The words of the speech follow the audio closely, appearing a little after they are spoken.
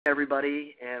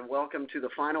everybody, and welcome to the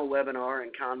final webinar in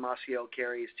Conn Maciel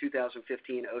Carey's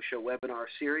 2015 OSHA webinar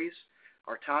series.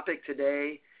 Our topic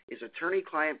today is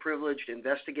attorney-client privileged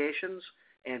investigations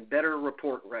and better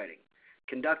report writing,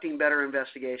 conducting better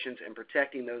investigations and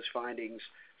protecting those findings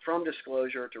from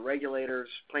disclosure to regulators,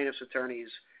 plaintiffs' attorneys,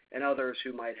 and others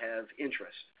who might have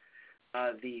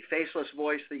interest. The faceless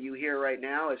voice that you hear right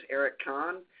now is Eric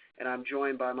Conn, and I'm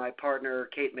joined by my partner,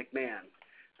 Kate McMahon.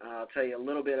 I'll tell you a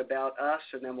little bit about us,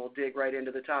 and then we'll dig right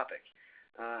into the topic.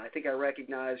 I think I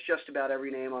recognize just about every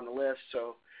name on the list,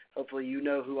 so hopefully you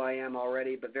know who I am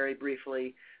already, but very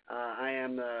briefly, I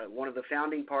am one of the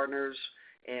founding partners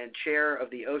and chair of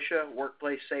the OSHA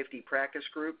Workplace Safety Practice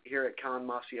Group here at Conn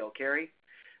Maciel Carey.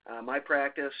 My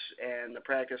practice and the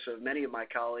practice of many of my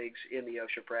colleagues in the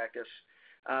OSHA practice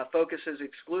focuses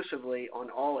exclusively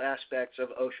on all aspects of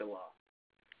OSHA law.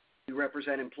 We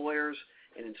represent employers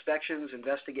in inspections,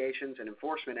 investigations, and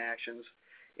enforcement actions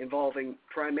involving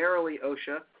primarily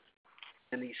OSHA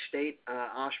and the state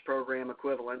OSH program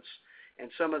equivalents and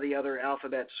some of the other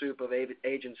alphabet soup of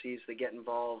agencies that get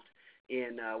involved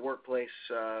in workplace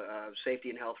safety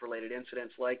and health related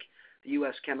incidents like the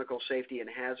U.S. Chemical Safety and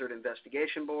Hazard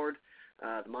Investigation Board,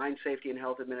 the Mine Safety and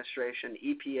Health Administration,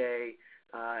 EPA,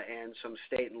 and some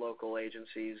state and local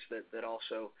agencies that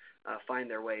also find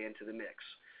their way into the mix.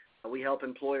 We help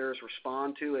employers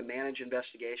respond to and manage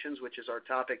investigations, which is our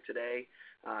topic today,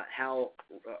 how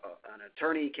an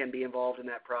attorney can be involved in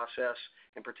that process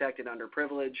and protected under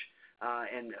privilege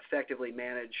and effectively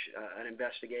manage an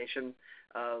investigation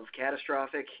of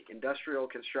catastrophic industrial,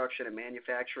 construction, and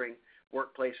manufacturing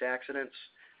workplace accidents,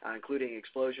 including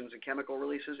explosions and chemical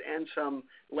releases, and some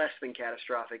less than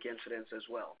catastrophic incidents as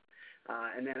well.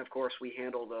 And then, of course, we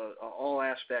handle all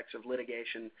aspects of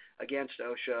litigation against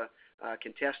OSHA,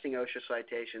 contesting OSHA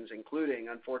citations, including,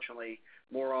 unfortunately,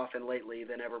 more often lately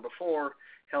than ever before,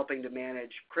 helping to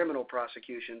manage criminal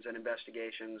prosecutions and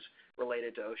investigations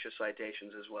related to OSHA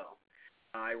citations as well.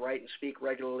 I write and speak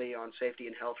regularly on safety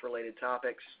and health-related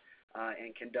topics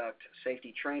and conduct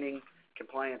safety training,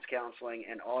 compliance counseling,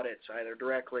 and audits either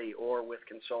directly or with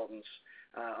consultants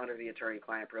under the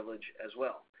attorney-client privilege as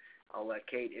well. I'll let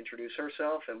Kate introduce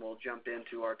herself, and we'll jump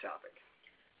into our topic.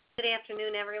 Good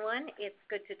afternoon, everyone. It's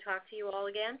good to talk to you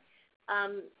all again.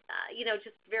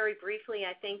 Just very briefly,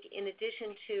 I think in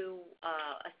addition to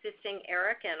assisting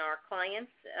Eric and our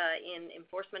clients in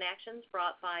enforcement actions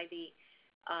brought by the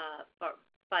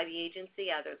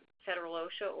agency, either federal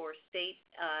OSHA or state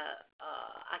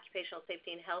occupational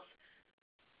safety and health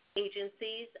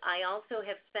agencies, I also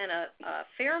have spent a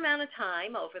fair amount of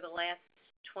time over the last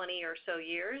 20 or so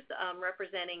years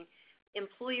representing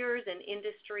employers and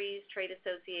industries, trade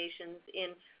associations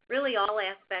in really all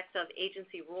aspects of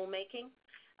agency rulemaking.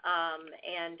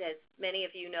 And as many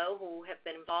of you know who have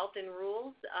been involved in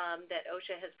rules that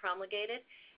OSHA has promulgated,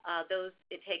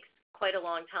 it takes quite a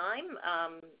long time,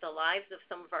 the lives of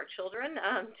some of our children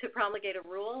to promulgate a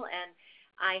rule, and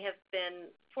I have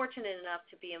been fortunate enough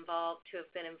to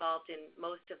have been involved in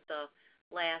most of the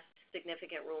last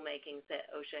significant rulemakings that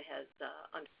OSHA has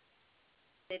undertaken.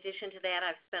 In addition to that,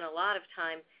 I've spent a lot of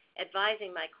time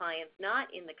advising my clients, not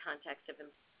in the context of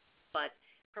but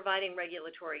providing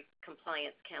regulatory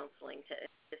compliance counseling to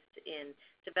assist in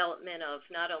development of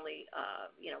not only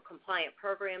compliant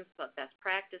programs, but best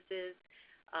practices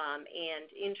and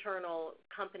internal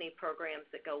company programs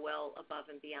that go well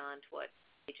above and beyond what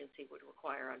the agency would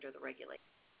require under the regulations.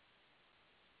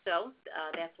 So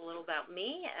that's a little about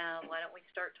me. Why don't we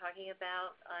start talking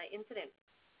about incident?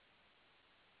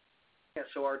 Yeah,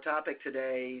 so our topic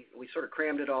today, we sort of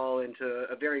crammed it all into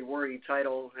a very wordy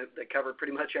title that covered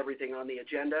pretty much everything on the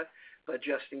agenda, but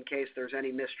just in case there's any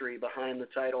mystery behind the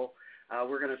title,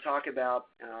 we're going to talk about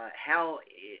how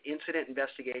incident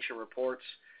investigation reports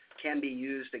can be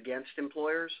used against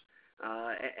employers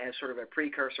as sort of a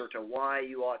precursor to why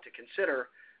you ought to consider,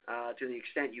 to the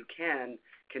extent you can,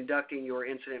 conducting your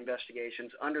incident investigations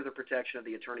under the protection of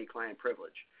the attorney-client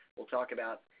privilege. We'll talk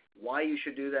about why you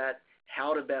should do that,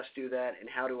 how to best do that, and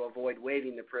how to avoid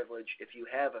waiving the privilege if you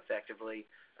have effectively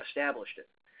established it.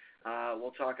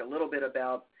 We'll talk a little bit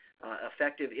about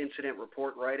effective incident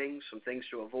report writing, some things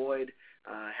to avoid,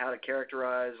 how to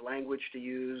characterize, language to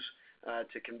use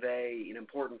to convey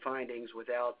important findings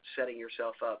without setting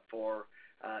yourself up for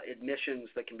admissions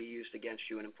that can be used against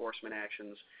you in enforcement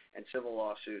actions and civil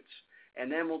lawsuits. And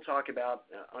then we'll talk about,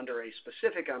 under a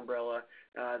specific umbrella,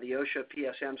 the OSHA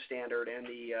PSM standard and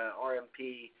the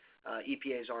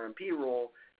EPA's RMP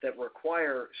rule that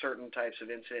require certain types of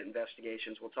incident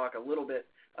investigations. We'll talk a little bit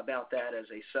about that as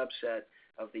a subset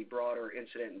of the broader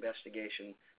incident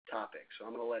investigation topic. So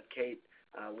I'm going to let Kate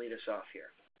lead us off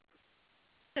here.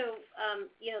 So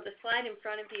the slide in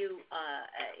front of you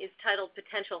is titled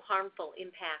Potential Harmful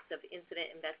Impacts of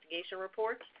Incident Investigation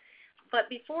Reports. But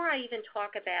before I even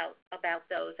talk about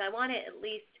those, I want to at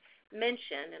least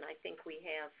mention, and I think we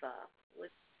have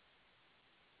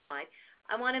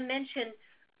I want to mention,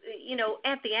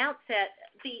 at the outset,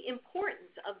 the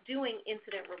importance of doing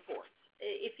incident reports.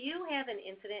 If you have an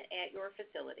incident at your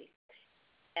facility,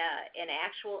 an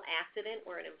actual accident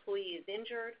where an employee is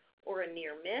injured or a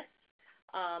near miss,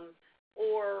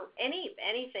 or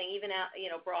anything even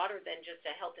broader than just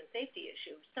a health and safety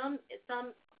issue, some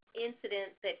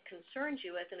incident that concerns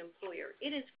you as an employer,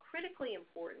 it is critically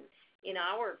important in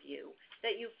our view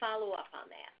that you follow up on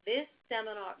that. This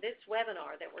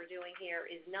webinar that we're doing here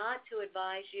is not to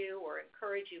advise you or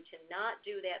encourage you to not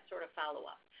do that sort of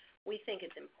follow-up. We think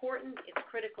it's important, it's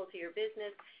critical to your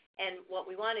business, and what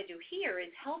we want to do here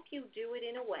is help you do it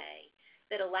in a way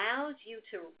that allows you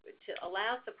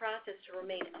allows the process to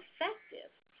remain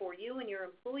effective for you and your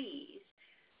employees,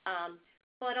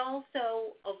 but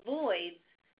also avoids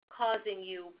causing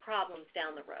you problems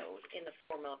down the road in the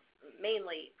form of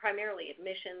primarily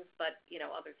admissions, but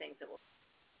other things that will.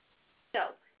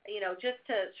 So, just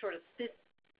to sort of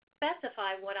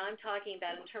specify what I'm talking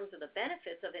about in terms of the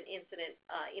benefits of an incident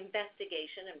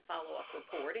investigation and follow-up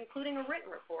report, including a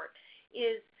written report,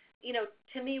 is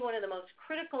to me one of the most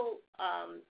critical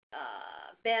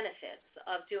benefits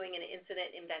of doing an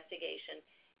incident investigation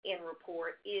and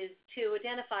report is to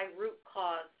identify root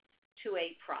cause to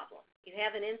a problem. You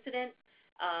have an incident,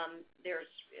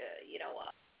 there's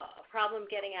a problem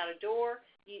getting out a door,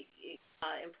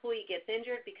 employee gets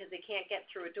injured because they can't get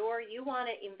through a door. You want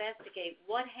to investigate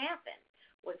what happened.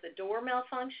 Was the door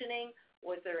malfunctioning?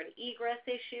 Was there an egress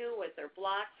issue? Was there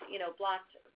blocked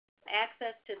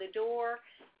access to the door?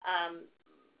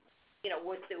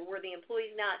 Were the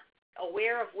employees not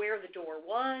aware of where the door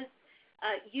was?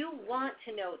 You want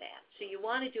to know that, so you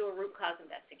want to do a root cause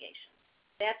investigation.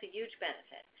 That's a huge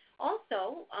benefit.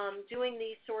 Also, doing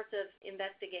these sorts of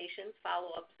investigations,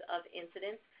 follow-ups of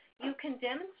incidents, you can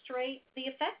demonstrate the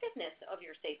effectiveness of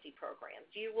your safety programs.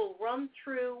 You will run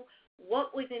through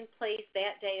what was in place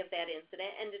that day of that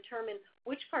incident and determine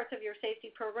which parts of your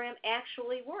safety program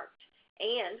actually worked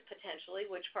and potentially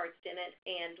which parts didn't,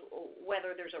 and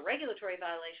whether there's a regulatory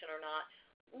violation or not,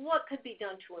 what could be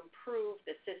done to improve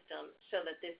the system so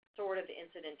that this sort of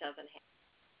incident doesn't happen.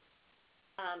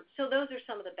 So those are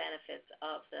some of the benefits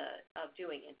of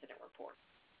doing incident reports.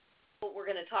 What we're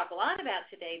going to talk a lot about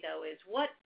today, though, is what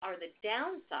are the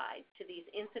downsides to these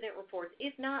incident reports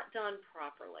if not done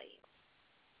properly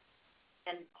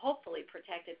and hopefully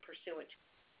protected pursuant to.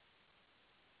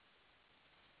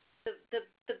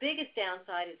 The biggest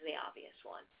downside is the obvious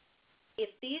one. If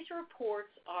these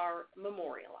reports are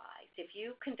memorialized, if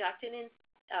you conduct an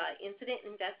incident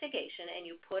investigation and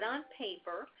you put on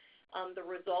paper the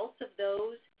results of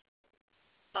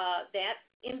that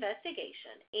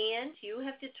investigation, and you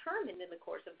have determined in the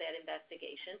course of that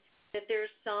investigation that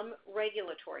there's some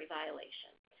regulatory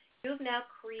violation, you've now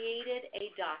created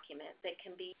a document that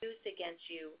can be used against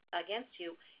you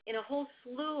in a whole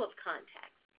slew of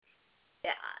contexts.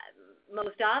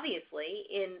 Most obviously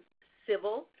in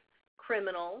civil,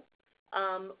 criminal,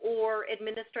 or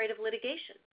administrative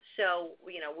litigation. So,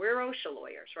 we're OSHA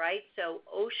lawyers, right? So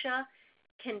OSHA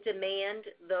can demand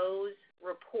those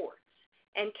reports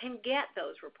and can get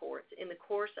those reports in the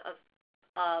course of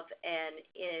an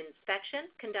inspection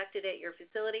conducted at your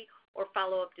facility or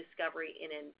follow-up discovery in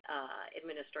an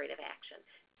administrative action.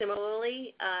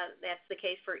 Similarly, that's the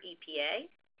case for EPA.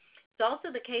 It's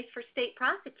also the case for state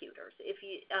prosecutors.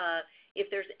 If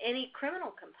there's any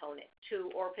criminal component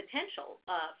to or potential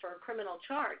for a criminal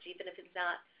charge, even if it's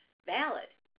not valid,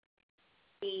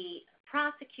 the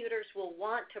prosecutors will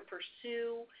want to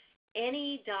pursue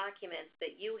any documents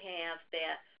that you have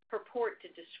that purport to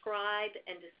describe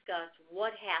and discuss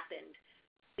what happened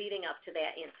leading up to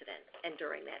that incident and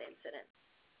during that incident.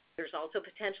 There's also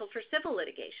potential for civil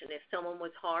litigation. If someone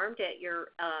was harmed at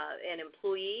an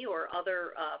employee or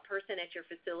other person at your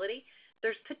facility,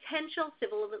 there's potential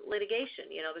civil litigation.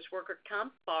 There's worker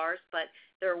comp bars, but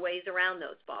there are ways around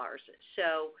those bars.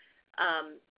 So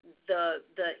the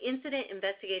incident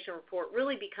investigation report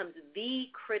really becomes the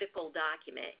critical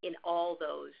document in all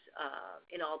those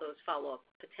follow-up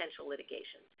potential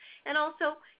litigations. And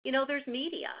also, there's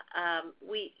media.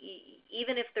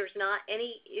 Even if there's not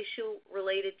any issue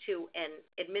related to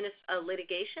a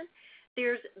litigation,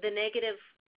 there's the negative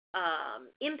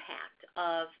impact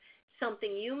of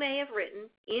something you may have written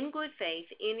in good faith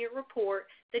in your report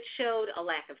that showed a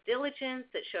lack of diligence,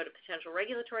 that showed a potential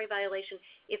regulatory violation.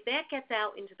 If that gets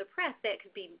out into the press, that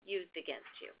could be used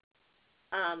against you.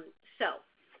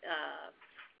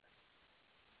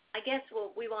 I guess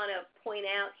what we want to point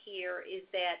out here is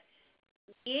that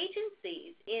the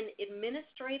agencies in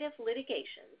administrative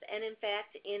litigations, and in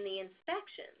fact in the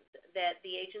inspections that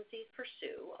the agencies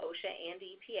pursue, OSHA and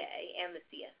EPA and the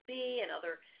CSB and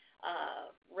other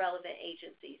relevant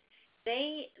agencies,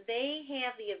 they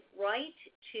have the right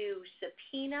to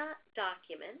subpoena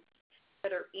documents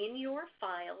that are in your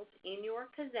files, in your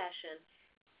possession,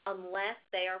 unless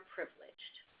they are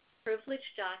privileged.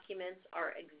 Privileged documents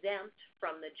are exempt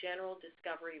from the general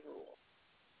discovery rule.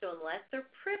 So unless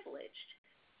they're privileged,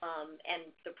 and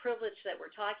the privilege that we're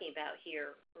talking about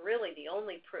here, really the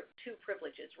only two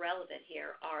privileges relevant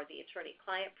here are the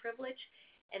attorney-client privilege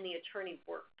and the attorney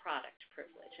work product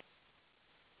privilege.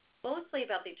 Mostly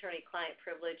about the attorney-client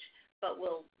privilege, but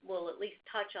we'll at least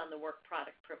touch on the work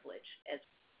product privilege as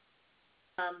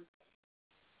well.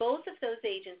 Both of those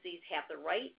agencies have the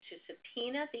right to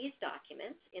subpoena these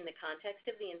documents in the context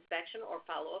of the inspection or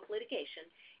follow-up litigation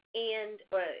and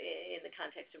in the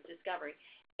context of discovery.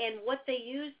 And what they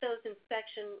use those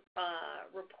inspection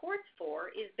reports for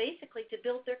is basically to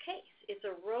build their case. It's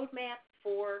a roadmap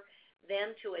for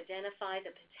them to identify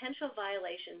the potential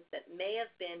violations that may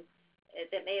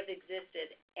have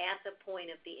existed at the point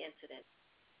of the incident.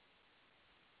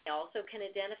 They also can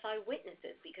identify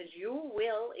witnesses because you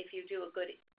will, if you do a good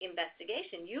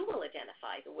investigation, you will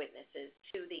identify the witnesses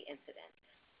to the incident.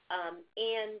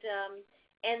 And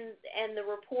the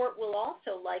report will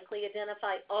also likely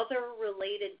identify other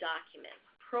related documents,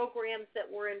 programs that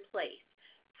were in place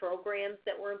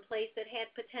that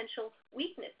had potential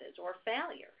weaknesses or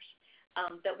failures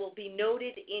that will be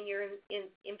noted in your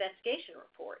investigation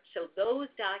report. So those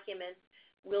documents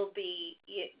will be,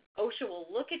 OSHA will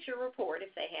look at your report if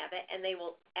they have it, and they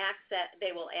will ask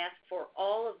for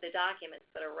all of the documents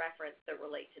that are referenced that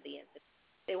relate to the incident.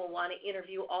 They will want to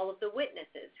interview all of the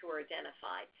witnesses who are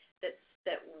identified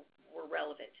that were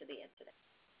relevant to the incident.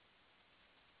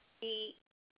 The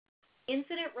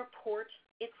incident report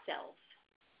itself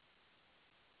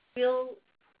will,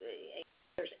 if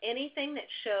there's anything that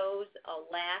shows a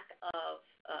lack of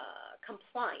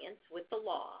compliance with the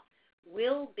law,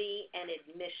 will be an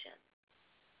admission.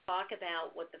 Talk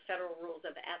about what the federal rules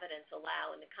of evidence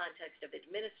allow in the context of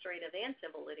administrative and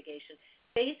civil litigation.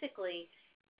 Basically,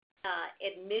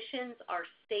 admissions are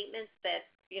statements that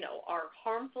are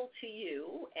harmful to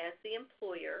you as the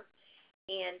employer,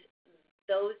 and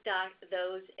those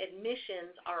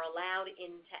admissions are allowed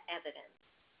into evidence.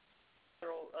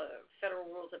 Federal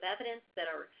rules of evidence that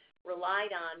are relied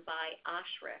on by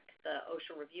OSHRC, the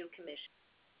OSHA Review Commission,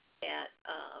 that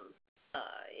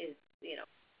is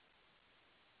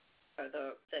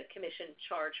the commission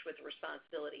charged with the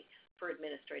responsibility for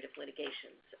administrative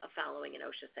litigations following an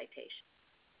OSHA citation.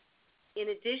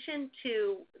 In addition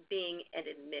to being an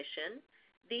admission,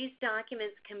 these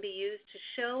documents can be used to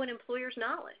show an employer's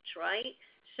knowledge, right?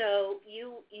 So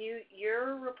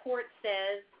your report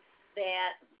says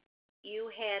that you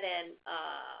had an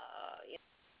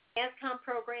ASCOM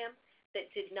program that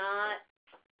did not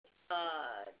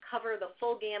cover the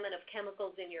full gamut of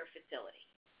chemicals in your facility.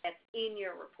 That's in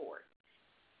your report.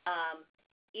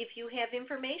 If you have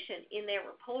information in that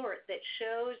report that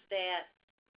shows that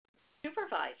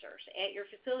supervisors at your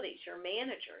facilities, your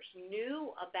managers,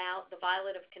 knew about the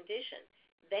violative condition,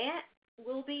 that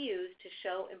will be used to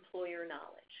show employer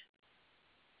knowledge.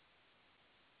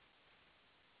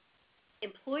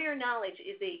 Employer knowledge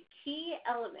is a key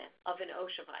element of an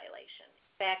OSHA violation.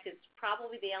 In fact, it's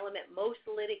probably the element most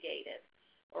litigated,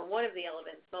 or one of the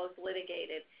elements most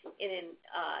litigated in an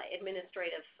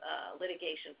administrative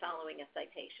litigation following a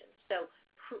citation.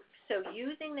 So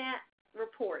using that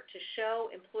report to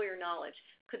show employer knowledge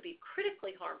could be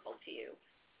critically harmful to you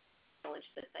to challenge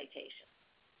the citation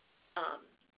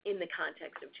in the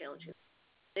context of challenging.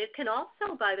 It can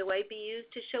also, by the way, be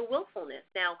used to show willfulness.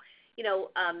 Now,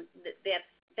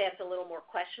 that's a little more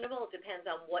questionable. It depends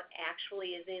on what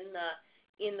actually is in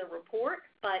the report.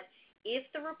 But if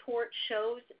the report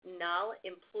shows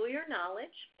employer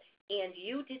knowledge and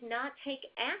you did not take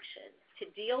action to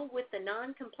deal with the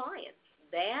noncompliance,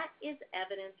 that is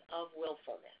evidence of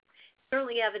willfulness.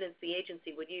 Certainly evidence the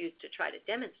agency would use to try to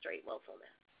demonstrate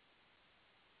willfulness.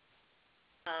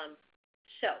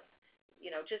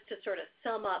 Just to sort of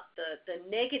sum up the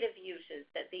negative uses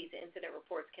that these incident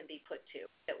reports can be put to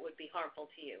that would be harmful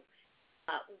to you.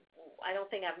 I don't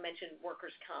think I've mentioned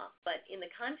workers' comp, but in the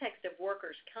context of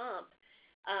workers' comp,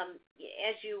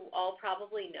 as you all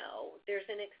probably know, there's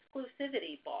an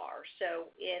exclusivity bar.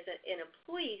 So as an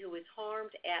employee who is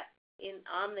harmed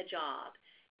on the job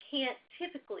can't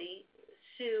typically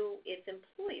sue its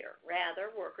employer.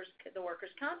 Rather, the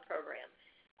workers' comp program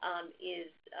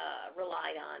is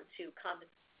relied on to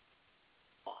compensate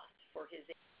for his.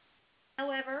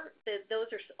 However,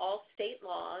 those are all state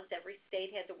laws. Every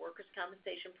state has a workers'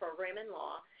 compensation program and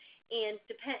law, and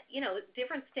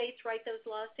different states write those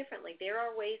laws differently. There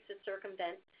are ways to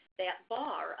circumvent that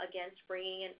bar against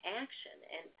bringing an action,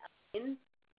 and in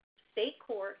state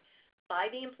court by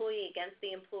the employee against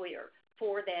the employer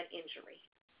for that injury.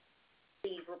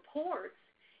 The reports,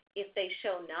 if they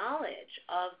show knowledge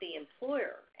of the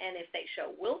employer and if they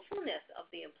show willfulness of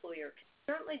the employer, can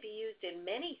certainly be used in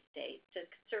many states to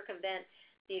circumvent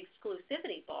the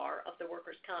exclusivity bar of the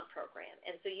workers' comp program.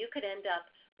 And so you could end up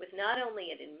with not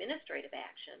only an administrative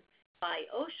action by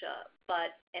OSHA,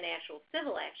 but an actual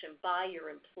civil action by your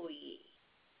employee,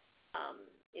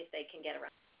 if they can get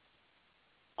around.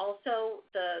 Also,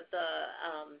 the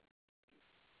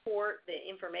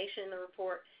information in the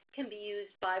report can be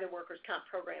used by the workers' comp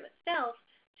program itself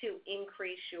to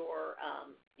increase your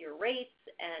rates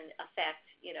and affect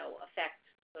the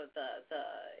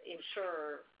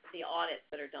insurer, the audits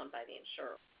that are done by the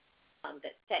insurer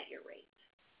that set your rates.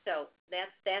 So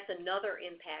that's another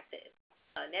impact,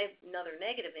 another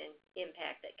negative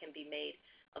impact that can be made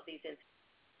of these incidents.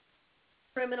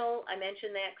 Criminal, I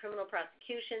mentioned that, criminal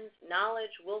prosecutions,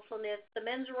 knowledge, willfulness, the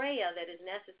mens rea that is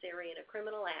necessary in a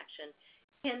criminal action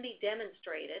can be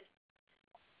demonstrated,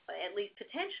 at least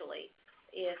potentially,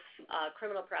 if a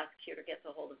criminal prosecutor gets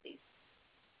a hold of these.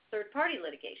 Third-party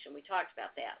litigation, we talked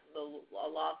about that. A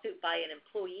lawsuit by an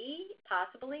employee,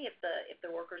 possibly, if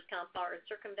the workers' comp bar is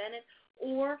circumvented,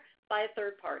 or by a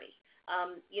third party.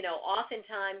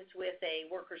 Oftentimes with a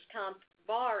workers' comp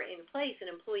bar in place,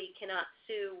 an employee cannot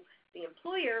sue the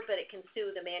employer, but it can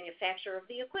sue the manufacturer of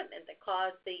the equipment that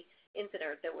caused the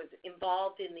incident, that was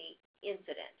involved in the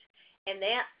incident. And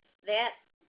that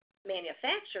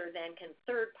manufacturer then can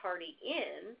third party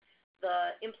in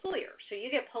the employer. So you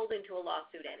get pulled into a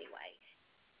lawsuit anyway.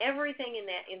 Everything in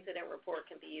that incident report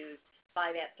can be used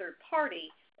by that third party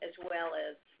as well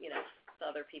as, the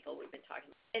other people we've been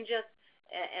talking about. And just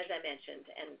as I mentioned,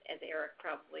 and as Eric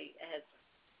probably has,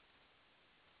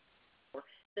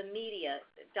 the media,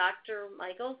 Dr.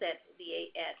 Michaels at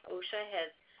OSHA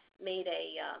has made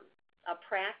a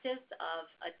practice of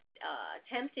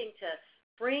attempting to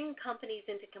bring companies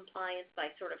into compliance by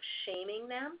sort of shaming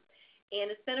them.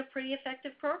 And it's been a pretty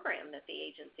effective program that the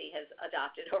agency has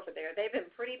adopted over there. They've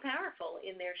been pretty powerful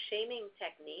in their shaming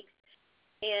techniques.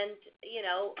 And,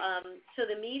 so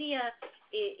the media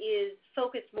is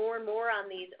focused more and more on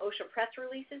these OSHA press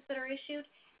releases that are issued,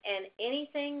 and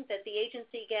anything that the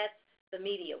agency gets, the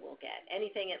media will get.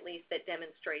 Anything, at least, that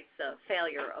demonstrates the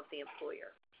failure of the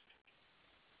employer.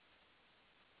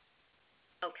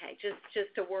 Okay,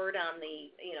 just a word on the,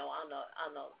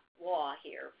 on the law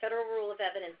here. Federal Rule of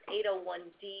Evidence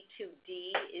 801D2D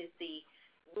is the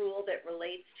rule that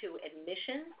relates to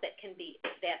admissions that can be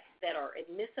that are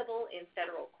admissible in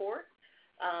federal court,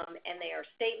 and they are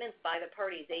statements by the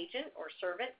party's agent or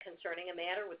servant concerning a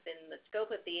matter within the scope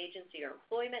of the agency or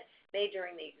employment made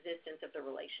during the existence of the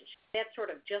relationship. That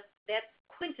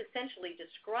quintessentially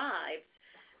describes,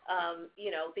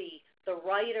 the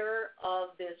writer of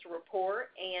this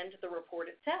report and the report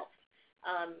itself.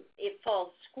 It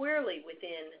falls squarely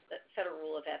within the Federal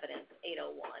Rule of Evidence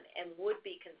 801 and would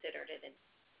be considered in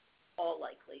all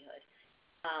likelihood.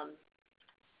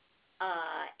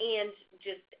 And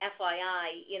just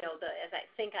FYI, as I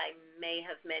think I may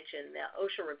have mentioned, the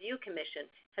OSHA Review Commission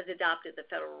has adopted the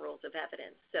Federal Rules of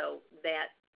Evidence, so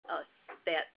that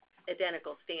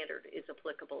identical standard is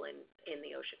applicable in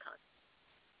the OSHA context.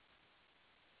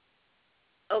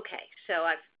 Okay, so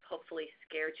I've hopefully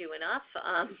scared you enough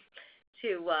to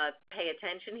pay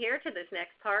attention here to this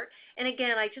next part. And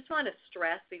again, I just want to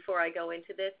stress before I go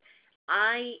into this,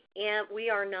 we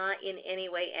are not in any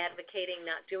way advocating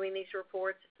not doing these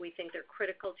reports. We think they're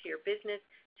critical to your business,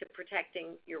 to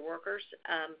protecting your workers.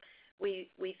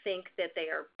 We think that they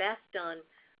are best done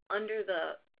under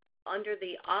the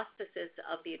auspices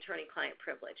of the attorney-client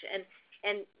privilege.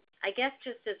 And I guess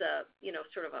just as a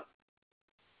sort of a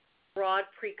broad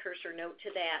precursor note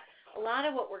to that, a lot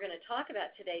of what we're going to talk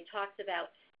about today talks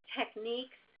about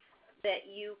techniques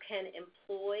that you can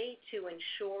employ to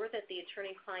ensure that the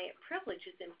attorney-client privilege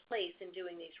is in place in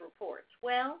doing these reports.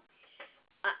 Well,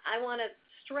 I want to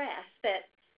stress that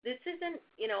this isn't,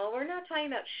 we're not talking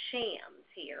about shams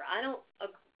here. I don't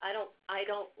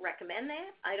recommend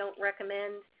that. I don't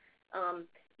recommend,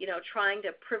 trying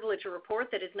to privilege a report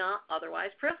that is not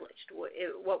otherwise privileged.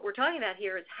 What we're talking about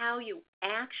here is how you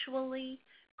actually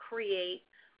create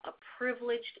a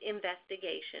privileged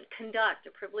investigation, conduct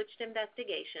a privileged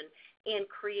investigation, and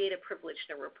create a privileged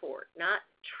report, not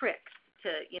tricks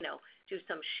to, do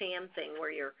some sham thing where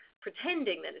you're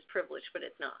pretending that it's privileged, but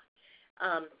it's not.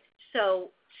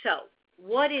 So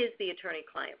what is the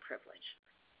attorney-client privilege?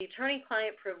 The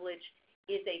attorney-client privilege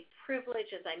is a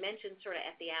privilege, as I mentioned sort of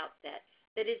at the outset,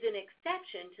 that is an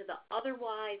exception to the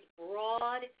otherwise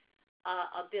broad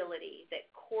ability that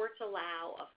courts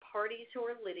allow of parties who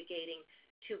are litigating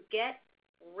to get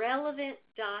relevant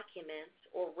documents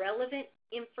or relevant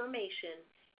information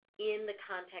in the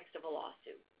context of a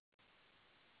lawsuit.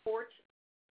 Courts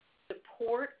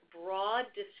support broad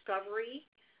discovery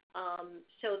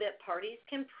so that parties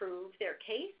can prove their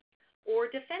case or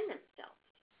defend themselves.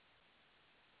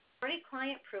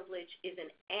 Attorney-client privilege is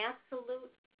an absolute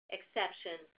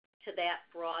exception to that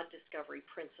broad discovery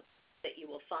principle that you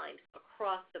will find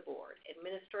across the board: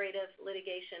 administrative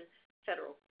litigation,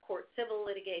 federal court civil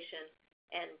litigation,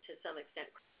 and to some extent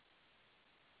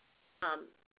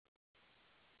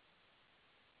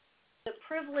the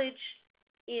privilege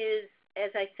is, as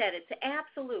I said, it's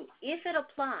absolute. If it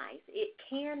applies, it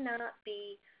cannot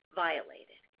be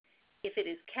violated. If it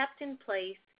is kept in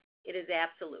place, it is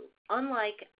absolute.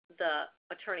 Unlike the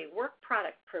attorney work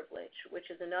product privilege, which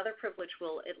is another privilege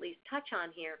we'll at least touch on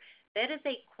here, that is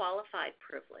a qualified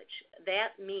privilege.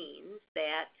 That means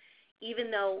that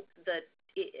even though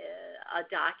a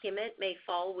document may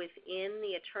fall within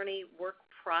the attorney work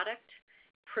product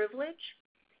privilege,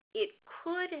 it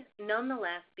could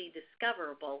nonetheless be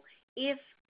discoverable if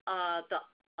the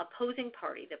opposing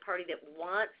party, the party that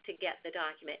wants to get the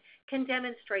document, can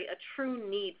demonstrate a true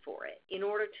need for it in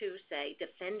order to, say,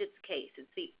 defend its case. It's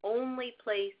the only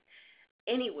place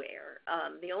anywhere,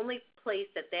 the only place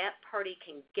that that party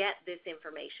can get this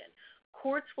information.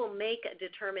 Courts will make a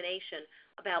determination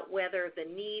about whether the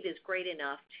need is great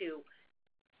enough to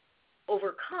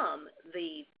overcome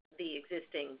the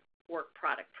existing work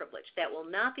product privilege. That will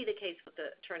not be the case with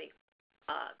the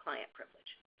attorney-client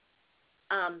privilege.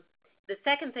 The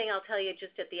second thing I'll tell you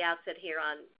just at the outset here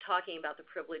on talking about the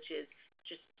privilege is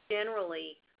just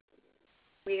generally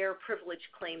where privilege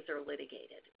claims are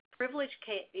litigated. Privilege,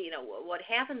 what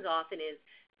happens often is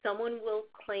someone will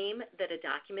claim that a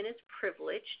document is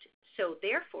privileged, so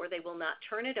therefore they will not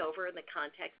turn it over in the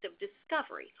context of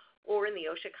discovery, or in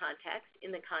the OSHA context,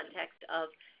 in the context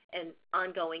of an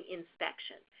ongoing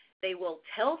inspection. They will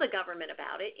tell the government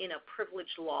about it in a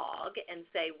privileged log and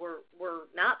say, we're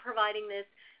not providing this,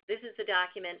 this is the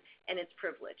document, and it's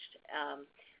privileged.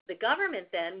 The government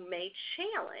then may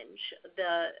challenge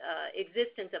the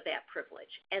existence of that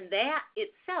privilege, and that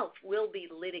itself will be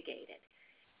litigated.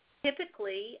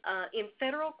 Typically, in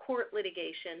federal court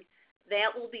litigation, that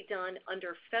will be done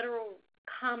under federal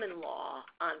common law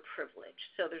on privilege.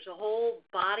 So there's a whole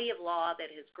body of law that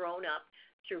has grown up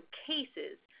through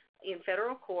cases in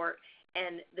federal court,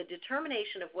 and the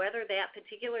determination of whether that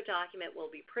particular document will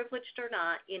be privileged or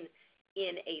not in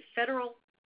a federal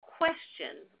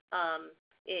question,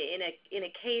 in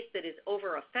a case that is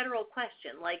over a federal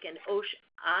question, like an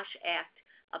OSH Act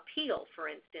appeal, for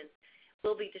instance,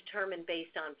 will be determined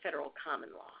based on federal common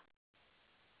law.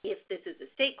 If this is a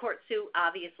state court suit,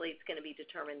 obviously it's going to be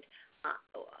determined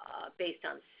based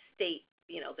on state,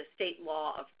 the state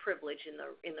law of privilege in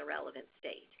the relevant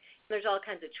state. There's all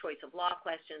kinds of choice of law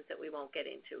questions that we won't get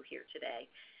into here today.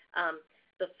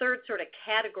 The third sort of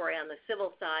category on the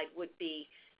civil side would be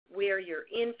where you're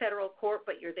in federal court,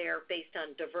 but you're there based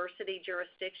on diversity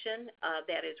jurisdiction.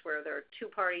 That is where there are two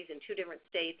parties in two different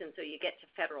states, and so you get to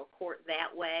federal court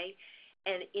that way.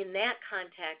 And in that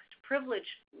context, privilege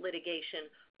litigation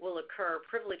will occur,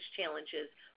 privilege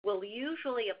challenges will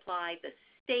usually apply the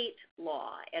state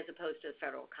law as opposed to the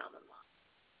federal common law.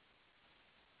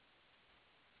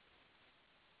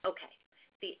 Okay,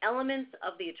 the elements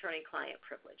of the attorney-client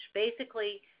privilege.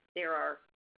 Basically, there are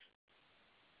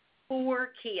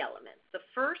four key elements. The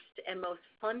first and most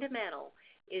fundamental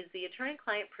is the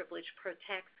attorney-client privilege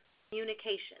protects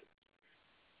communication.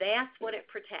 That's what it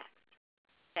protects.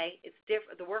 Okay, it's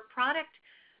different. The work product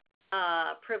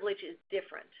privilege is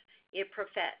different. It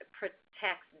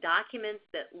protects documents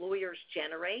that lawyers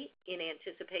generate in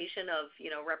anticipation of,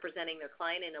 representing their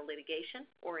client in a litigation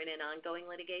or in an ongoing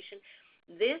litigation.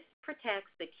 This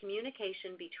protects the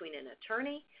communication between an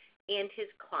attorney and his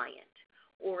client,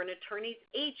 or an attorney's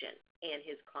agent and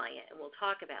his client, and we'll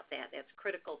talk about that. That's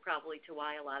critical probably to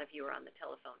why a lot of you are on the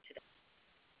telephone today.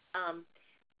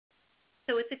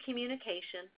 So it's a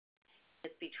communication.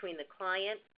 It's between the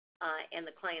client and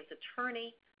the client's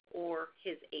attorney or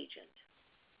his agent.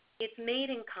 It's made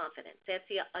in confidence. That's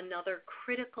another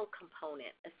critical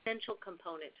component, essential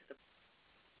component to the.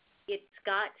 It's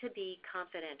got to be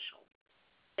confidential.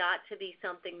 Got to be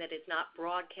something that is not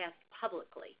broadcast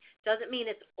publicly. Doesn't mean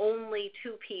it's only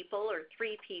two people or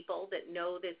three people that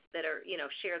know this, that are,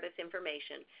 share this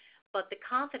information, but the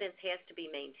confidence has to be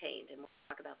maintained, and we'll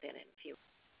talk about that in a few.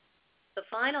 The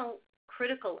final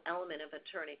critical element of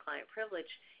attorney-client privilege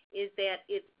is that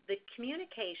the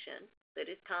communication that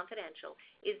is confidential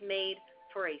is made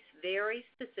for a very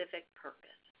specific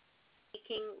purpose,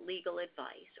 seeking legal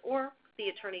advice or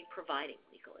the attorney providing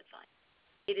legal advice.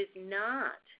 It is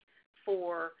not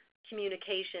for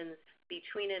communications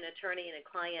between an attorney and a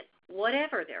client,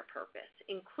 whatever their purpose,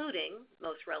 including,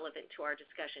 most relevant to our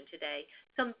discussion today,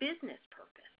 some business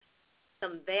purpose,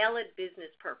 some valid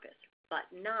business purpose, but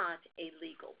not a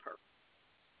legal purpose.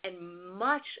 And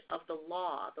much of the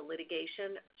law, the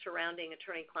litigation surrounding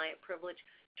attorney-client privilege,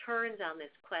 turns on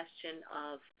this question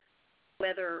of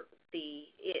whether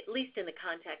at least in the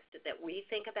context that we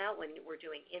think about when we're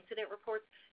doing incident reports,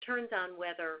 turns on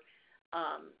whether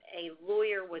a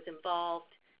lawyer was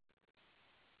involved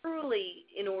truly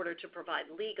in order to provide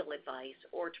legal advice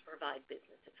or to provide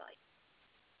business advice.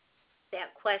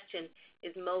 That question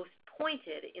is most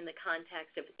pointed in the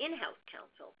context of in-house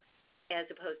counsel as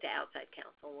opposed to outside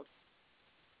counsel.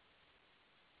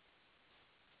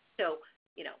 So,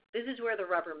 this is where the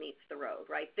rubber meets the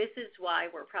road, right? This is why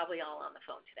we're probably all on the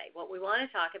phone today. What we want to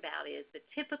talk about is the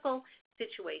typical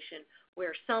situation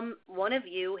where one of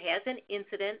you has an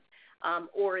incident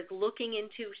or is looking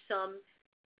into some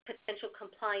potential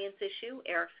compliance issue.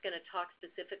 Eric's going to talk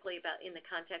specifically about in the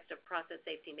context of process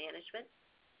safety management.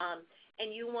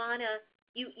 And you want to,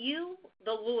 you,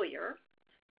 the lawyer,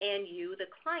 and you, the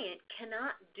client,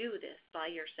 cannot do this by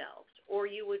yourselves, or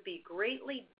you would be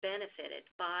greatly benefited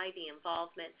by the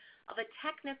involvement of a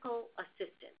technical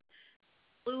assistant,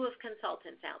 a slew of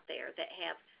consultants out there that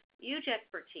have huge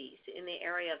expertise in the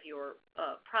area of your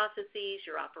processes,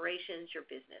 your operations, your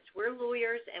business. We're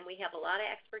lawyers, and we have a lot of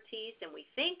expertise, and we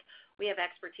think we have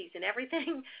expertise in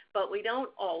everything, but we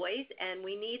don't always, and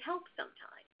we need help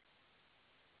sometimes.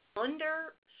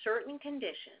 Under certain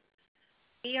conditions,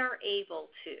 we are able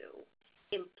to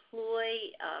employ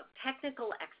a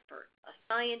technical expert, a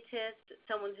scientist,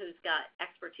 someone who's got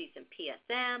expertise in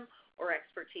PSM or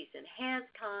expertise in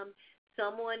HAZCOM,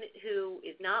 someone who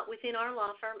is not within our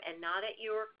law firm and not at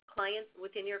your client's,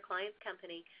 within your client's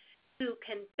company, who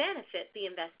can benefit the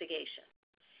investigation.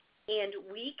 And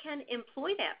we can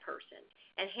employ that person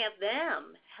and have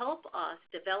them help us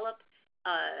develop,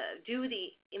 do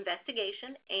the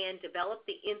investigation and develop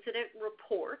the incident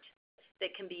report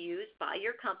that can be used by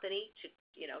your company to,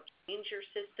 change your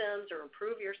systems or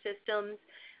improve your systems.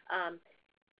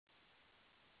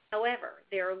 However,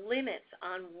 there are limits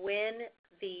on when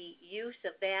the use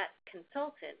of that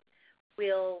consultant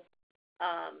will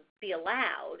be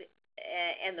allowed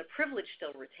and the privilege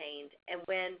still retained, and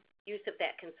when use of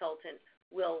that consultant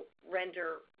will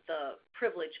render the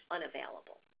privilege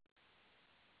unavailable.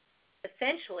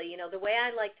 Essentially, the way I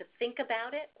like to think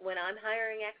about it when I'm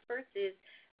hiring experts is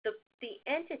the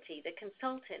entity, the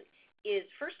consultant, is,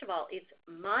 first of all, it's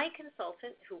my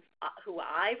consultant who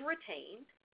I've retained,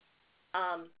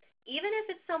 even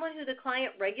if it's someone who the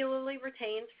client regularly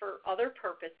retains for other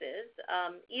purposes,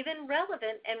 even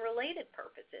relevant and related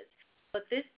purposes. But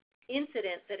this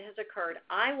incident that has occurred,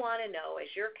 I want to know,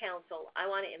 as your counsel, I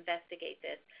want to investigate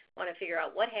this, I want to figure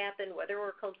out what happened, whether there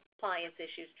were compliance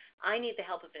issues. I need the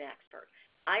help of an expert.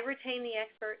 I retain the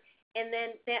expert, and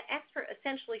then that expert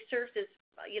essentially serves as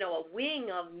a wing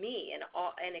of me,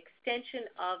 an extension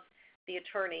of the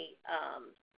attorney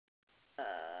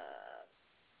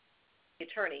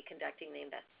conducting the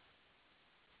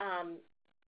investigation.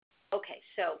 Okay,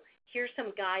 so here's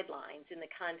some guidelines in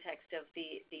the context of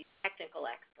the technical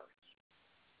experts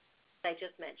I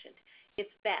just mentioned.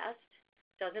 It's best,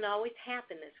 doesn't always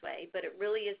happen this way, but it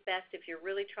really is best if you're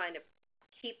really trying to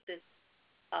keep this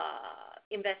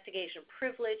investigation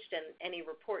privileged and any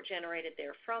report generated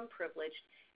therefrom privileged,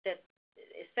 that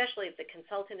especially if the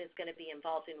consultant is going to be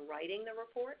involved in writing the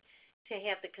report, to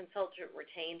have the consultant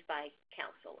retained by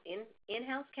counsel,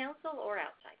 in-house counsel or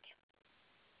outside counsel.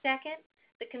 Second,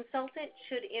 the consultant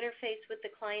should interface with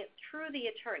the client through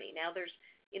the attorney. Now there's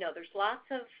lots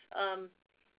of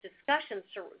discussions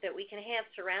that we can have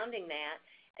surrounding that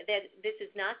this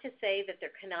is not to say that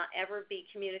there cannot ever be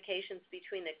communications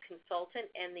between the consultant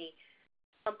and the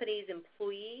company's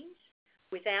employees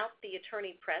without the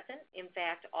attorney present. In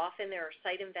fact, often there are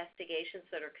site investigations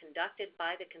that are conducted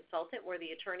by the consultant where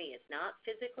the attorney is not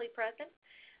physically present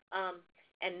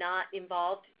and not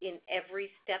involved in every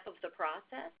step of the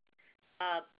process.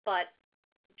 But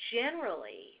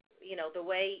generally, the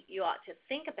way you ought to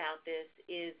think about this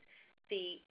is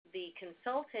the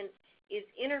consultant is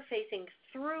interfacing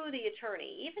through the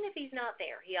attorney. Even if he's not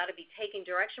there, he ought to be taking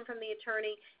direction from the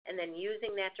attorney and then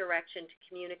using that direction to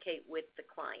communicate with the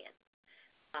client.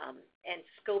 and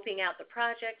scoping out the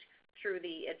project through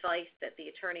the advice that the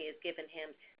attorney has given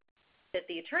him that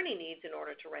the attorney needs in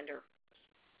order to render.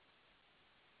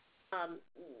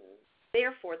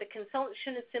 Therefore, the consultant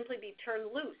shouldn't simply be turned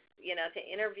loose, to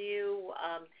interview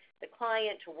the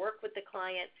client, to work with the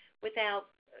client without,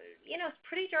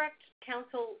 pretty direct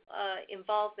counsel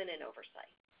involvement and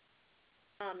oversight.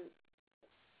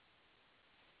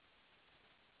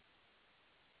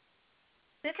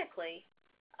 Specifically,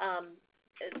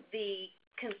 the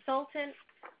consultant,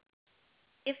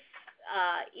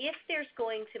 if there's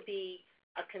going to be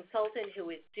a consultant who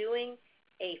is doing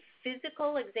a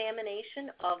physical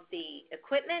examination of the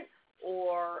equipment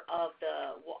or of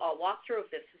a walkthrough of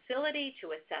the facility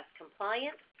to assess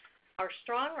compliance, our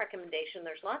strong recommendation,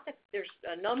 there's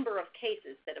a number of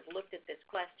cases that have looked at this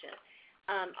question.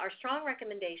 Our strong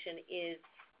recommendation is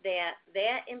that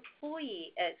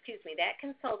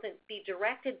consultant be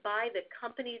directed by the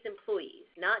company's employees,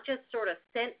 not just sort of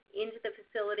sent into the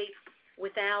facility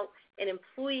without an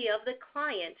employee of the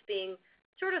client being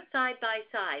sort of side by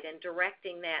side and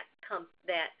directing that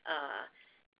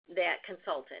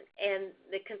consultant. And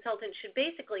the consultant should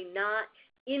basically not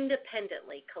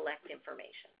independently collect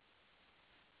information.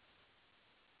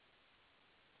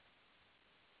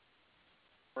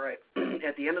 All right.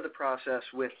 At the end of the process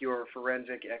with your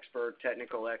forensic expert,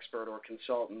 technical expert, or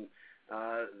consultant,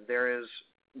 there is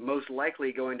most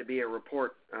likely going to be a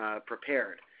report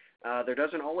prepared. There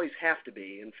doesn't always have to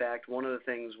be. In fact, one of the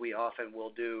things we often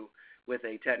will do with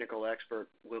a technical expert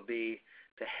will be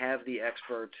to have the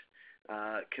expert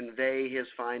convey his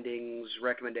findings,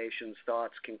 recommendations,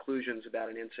 thoughts, conclusions about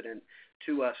an incident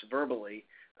to us verbally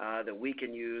that we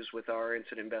can use with our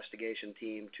incident investigation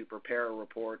team to prepare a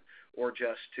report or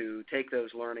just to take those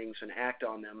learnings and act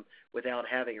on them without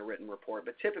having a written report.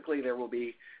 But typically there will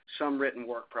be some written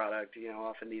work product.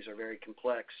 Often these are very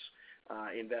complex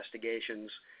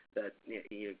investigations that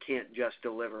you can't just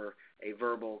deliver a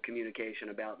verbal communication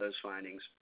about those findings.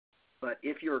 But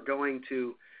if you're going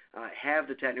to have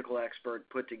the technical expert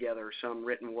put together some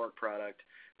written work product,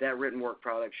 that written work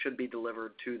product should be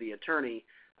delivered to the attorney,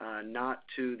 not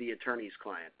to the attorney's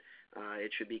client.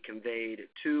 It should be conveyed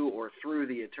to or through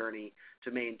the attorney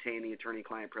to maintain the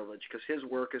attorney-client privilege, because his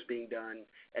work is being done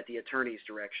at the attorney's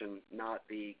direction, not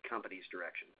the company's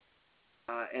direction.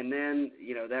 And then,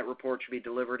 that report should be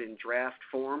delivered in draft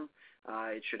form.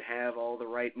 It should have all the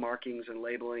right markings and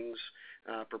labelings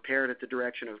prepared at the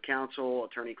direction of counsel,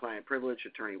 attorney-client privilege,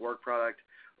 attorney work product.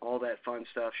 All that fun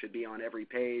stuff should be on every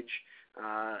page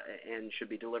and should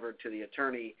be delivered to the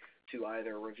attorney to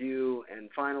either review and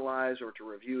finalize or to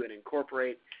review and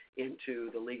incorporate into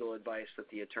the legal advice that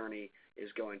the attorney is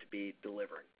going to be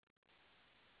delivering.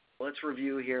 Let's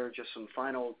review here just some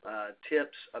final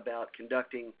tips about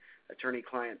conducting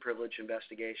attorney-client privilege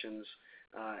investigations,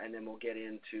 and then we'll get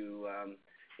into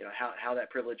how that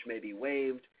privilege may be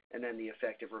waived, and then the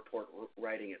effective report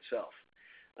writing itself.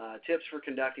 Tips for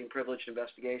conducting privileged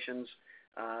investigations.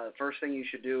 First thing you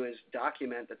should do is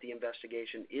document that the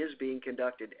investigation is being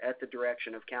conducted at the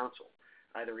direction of counsel,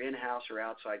 either in-house or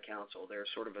outside counsel. There's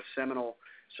sort of a seminal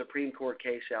Supreme Court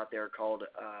case out there called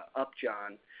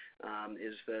Upjohn,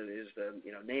 is the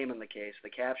name in the case, the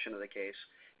caption of the case,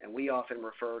 and we often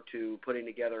refer to putting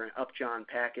together an Upjohn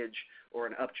package or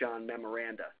an Upjohn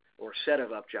memoranda or set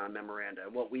of Upjohn memoranda.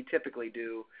 What we typically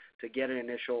do to get an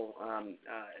initial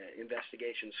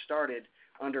investigation started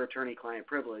under attorney-client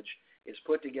privilege is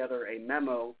put together a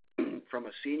memo from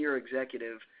a senior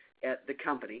executive at the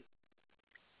company,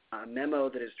 a memo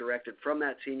that is directed from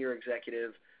that senior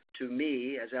executive to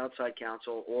me as outside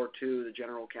counsel or to the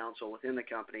general counsel within the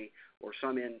company or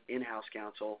some in-house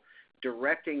counsel,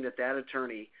 directing that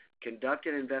attorney conduct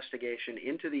an investigation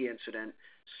into the incident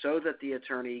so that the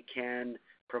attorney can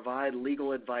provide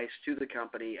legal advice to the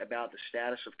company about the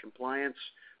status of compliance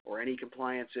or any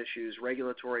compliance issues,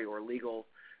 regulatory or legal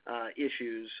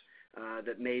issues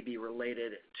that may be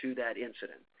related to that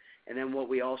incident. And then what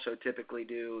we also typically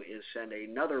do is send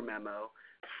another memo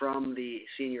from the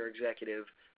senior executive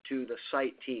to the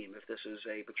site team. If this is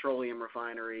a petroleum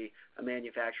refinery, a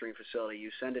manufacturing facility, you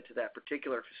send it to that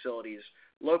particular facility's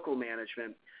local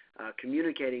management,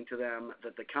 communicating to them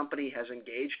that the company has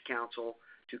engaged counsel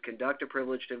to conduct a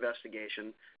privileged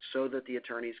investigation so that the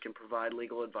attorneys can provide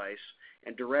legal advice,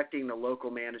 and directing the local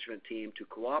management team to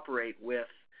cooperate with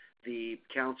the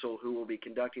counsel who will be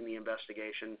conducting the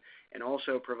investigation, and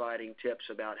also providing tips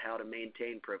about how to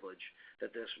maintain privilege,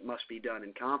 that this must be done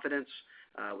in confidence.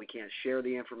 We can't share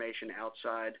the information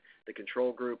outside the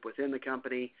control group within the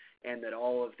company, and that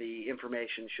all of the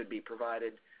information should be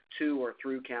provided to or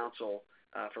through counsel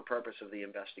for purpose of the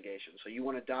investigation. So you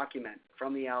want to document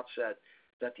from the outset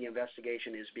that the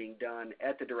investigation is being done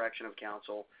at the direction of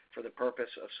counsel for the purpose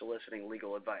of soliciting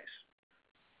legal advice.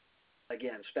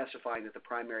 Again, specifying that the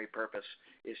primary purpose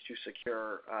is to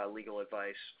secure legal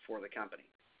advice for the company.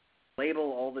 Label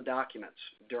all the documents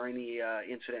during the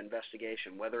incident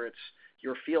investigation, whether it's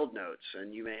your field notes,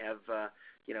 and you may have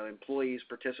employees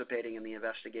participating in the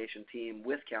investigation team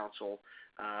with counsel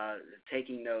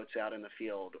taking notes out in the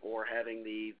field, or having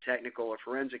the technical or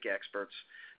forensic experts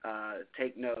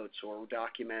take notes or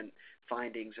document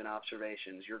findings and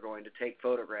observations. You're going to take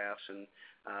photographs and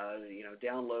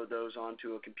download those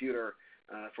onto a computer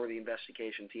for the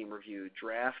investigation team review.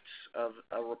 Drafts of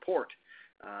a report.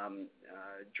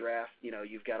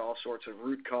 You've got all sorts of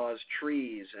root cause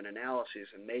trees and analyses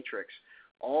and matrix.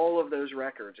 All of those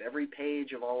records, every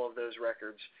page of all of those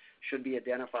records should be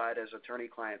identified as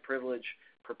attorney-client privilege,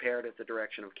 prepared at the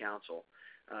direction of counsel.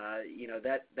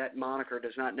 That moniker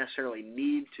does not necessarily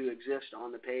need to exist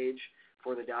on the page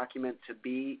for the document to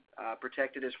be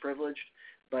protected as privileged,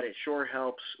 but it sure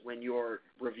helps when you're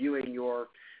reviewing your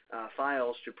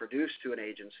files to produce to an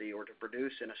agency or to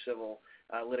produce in a civil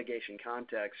litigation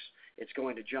context. It's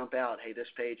going to jump out, hey, this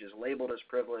page is labeled as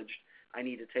privileged. I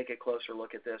need to take a closer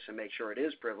look at this and make sure it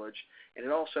is privileged. And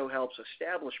it also helps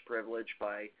establish privilege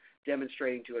by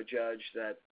demonstrating to a judge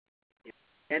that it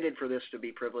intended for this to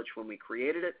be privileged when we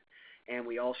created it, and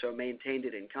we also maintained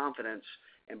it in confidence.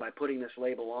 And by putting this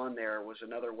label on there was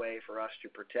another way for us to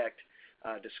protect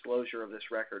disclosure of this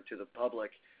record to the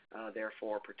public,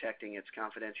 therefore protecting its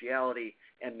confidentiality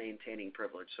and maintaining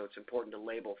privilege. So it's important to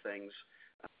label things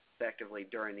effectively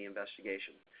during the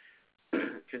investigation.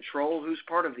 Control who's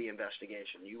part of the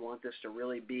investigation. You want this to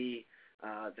really be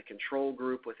the control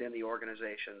group within the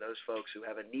organization, those folks who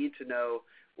have a need to know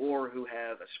or who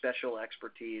have a special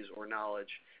expertise or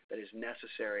knowledge that is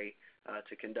necessary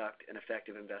to conduct an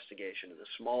effective investigation. The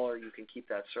smaller you can keep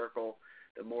that circle,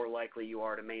 the more likely you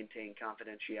are to maintain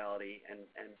confidentiality and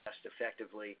best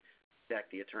effectively protect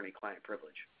the attorney-client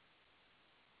privilege.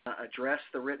 Address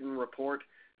the written report.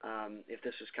 If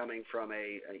this is coming from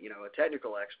a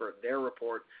technical expert, their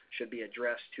report should be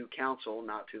addressed to counsel,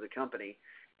 not to the company.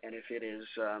 And if it is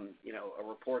a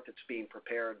report that's being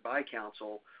prepared by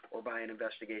counsel or by an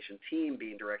investigation team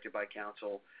being directed by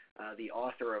counsel, the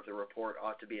author of the report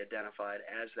ought to be identified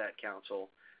as that counsel.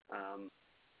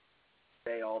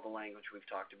 Say all the language we've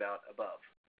talked about above.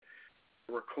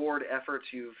 Record efforts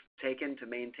you've taken to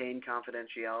maintain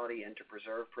confidentiality and to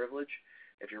preserve privilege.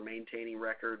 If you're maintaining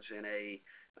records in a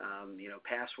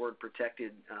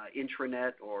password-protected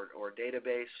intranet or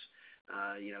database,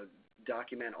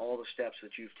 document all the steps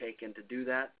that you've taken to do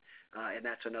that. And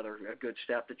that's a good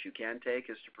step that you can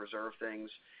take, is to preserve things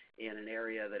in an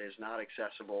area that is not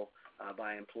accessible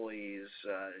by employees,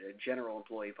 general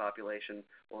employee population,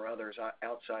 or others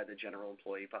outside the general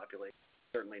employee population,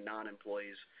 certainly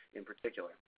non-employees in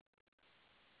particular.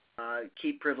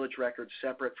 Keep privileged records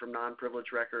separate from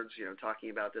non-privileged records,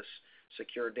 talking about this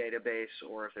secure database,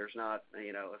 or if there's not,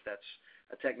 if that's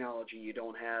a technology you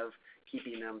don't have,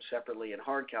 keeping them separately in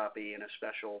hard copy in a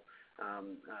special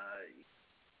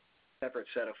separate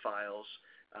set of files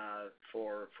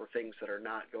for things that are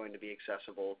not going to be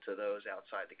accessible to those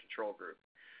outside the control group.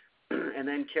 And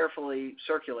then carefully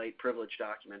circulate privileged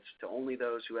documents to only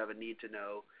those who have a need to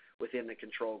know within the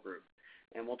control group.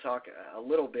 And we'll talk a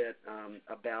little bit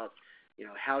about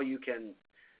how you can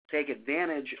take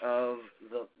advantage of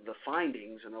the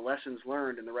findings and the lessons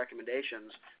learned and the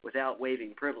recommendations without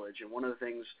waiving privilege. And one of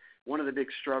the big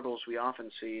struggles we often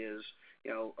see is,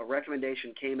 a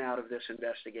recommendation came out of this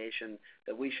investigation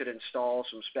that we should install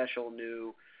some special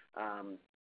new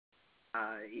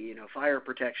fire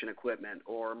protection equipment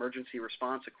or emergency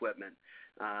response equipment,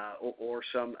 or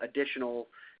some additional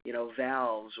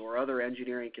valves or other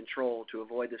engineering control to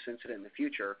avoid this incident in the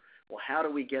future. Well, how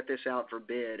do we get this out for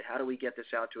bid? How do we get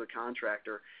this out to a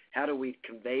contractor? How do we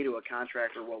convey to a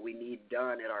contractor what we need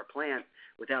done at our plant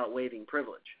without waiving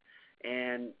privilege?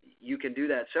 And you can do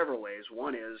that several ways.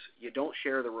 One is you don't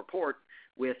share the report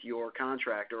with your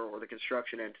contractor or the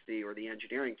construction entity or the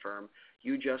engineering firm.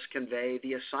 You just convey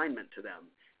the assignment to them.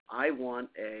 I want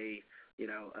a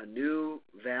new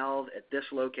valve at this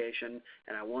location,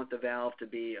 and I want the valve to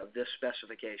be of this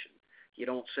specification. You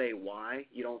don't say why.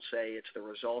 You don't say it's the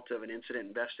result of an incident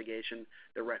investigation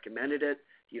that recommended it.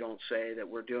 You don't say that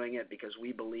we're doing it because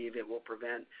we believe it will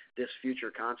prevent this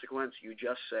future consequence. You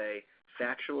just say,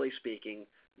 factually speaking,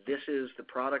 this is the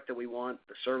product that we want,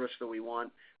 the service that we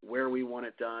want, where we want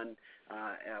it done,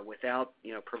 without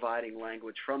providing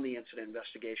language from the incident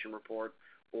investigation report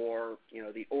or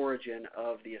the origin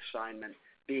of the assignment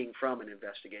being from an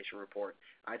investigation report.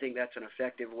 I think that's an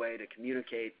effective way to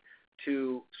communicate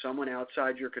to someone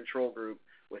outside your control group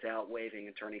without waiving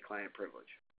attorney-client privilege.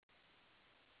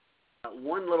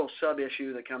 One little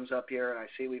sub-issue that comes up here, and I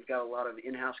see we've got a lot of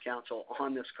in-house counsel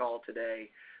on this call today.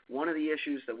 One of the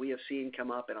issues that we have seen come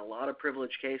up in a lot of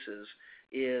privilege cases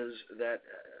is that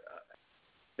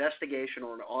investigation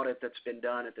or an audit that's been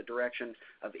done at the direction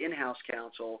of in-house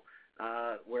counsel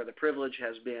where the privilege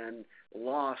has been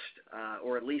lost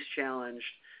or at least challenged,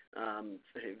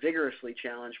 vigorously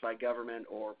challenged by government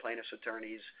or plaintiff's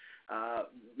attorneys,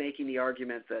 making the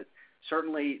argument that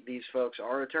certainly these folks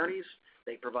are attorneys.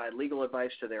 They provide legal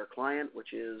advice to their client,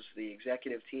 which is the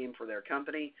executive team for their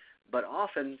company, but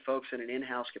often folks in an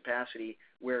in-house capacity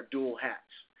wear dual hats.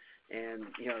 And,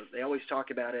 they always talk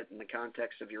about it in the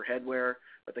context of your headwear,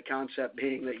 but the concept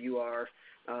being that you are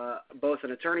both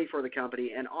an attorney for the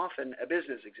company and often a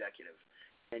business executive.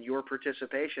 And your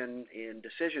participation in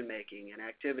decision-making and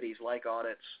activities like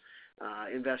audits,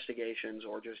 investigations,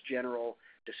 or just general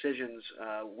decisions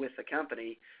with the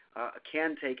company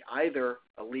can take either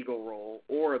a legal role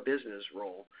or a business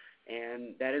role.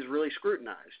 And that is really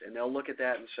scrutinized. And they'll look at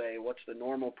that and say, what's the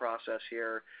normal process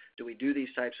here? Do we do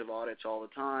these types of audits all the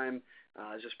time?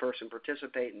 Does this person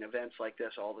participate in events like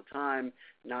this all the time,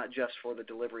 not just for the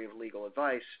delivery of legal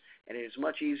advice? And it is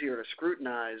much easier to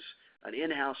scrutinize an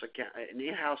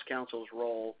in-house counsel's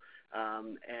role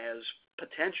as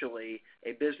potentially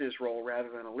a business role rather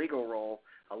than a legal role,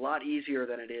 a lot easier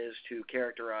than it is to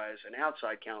characterize an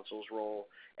outside counsel's role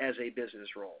as a business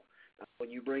role.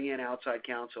 When you bring in outside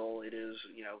counsel, it is,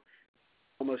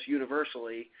 almost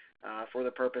universally for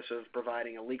the purpose of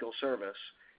providing a legal service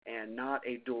and not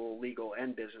a dual legal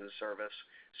and business service.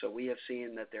 So we have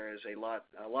seen that there is a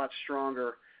lot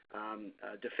stronger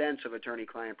defense of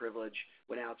attorney-client privilege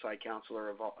when outside counsel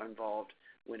are involved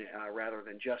rather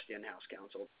than just in-house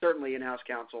counsel. Certainly in-house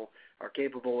counsel are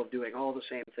capable of doing all the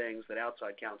same things that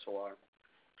outside counsel are.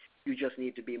 You just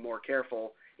need to be more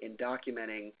careful in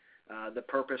documenting the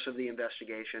purpose of the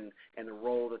investigation and the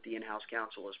role that the in-house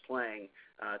counsel is playing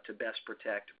to best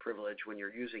protect privilege when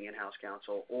you're using in-house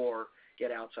counsel, or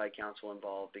get outside counsel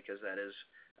involved because that is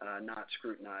not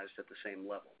scrutinized at the same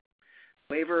level.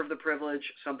 Waiver of the privilege,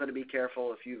 something to be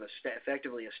careful. If you've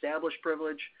effectively established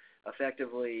privilege,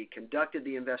 effectively conducted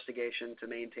the investigation to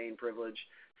maintain privilege,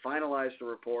 finalized the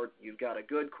report, you've got a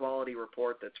good quality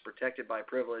report that's protected by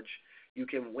privilege, you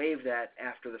can waive that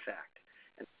after the fact.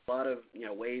 And a lot of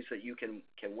ways that you can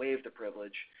waive the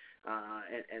privilege,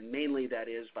 and mainly that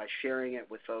is by sharing it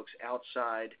with folks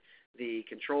outside the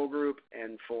control group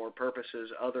and for purposes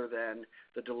other than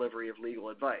the delivery of legal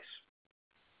advice.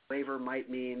 Waiver might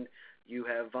mean you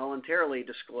have voluntarily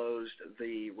disclosed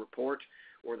the report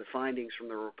or the findings from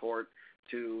the report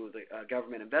to the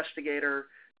government investigator,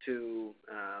 to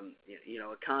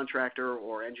a contractor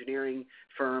or engineering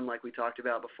firm like we talked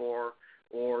about before,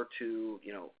 or to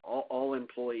all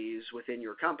employees within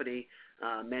your company,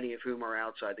 many of whom are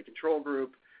outside the control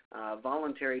group.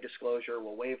 Voluntary disclosure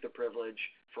will waive the privilege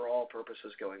for all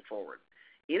purposes going forward.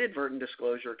 Inadvertent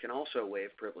disclosure can also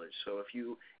waive privilege. So if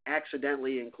you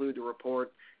accidentally include the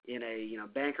report in a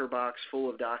banker box full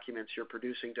of documents you're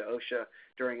producing to OSHA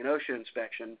during an OSHA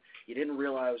inspection, you didn't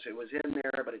realize it was in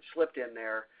there, but it slipped in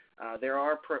there. There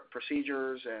are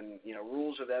procedures and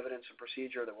rules of evidence and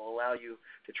procedure that will allow you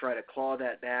to try to claw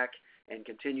that back and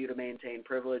continue to maintain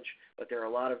privilege, but there are a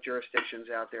lot of jurisdictions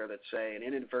out there that say an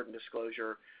inadvertent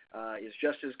disclosure is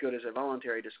just as good as a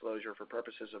voluntary disclosure for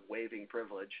purposes of waiving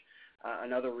privilege.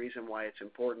 Another reason why it's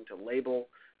important to label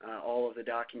all of the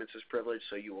documents as privileged,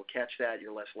 so you will catch that,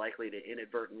 you're less likely to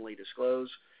inadvertently disclose,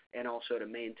 and also to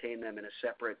maintain them in a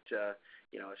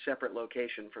separate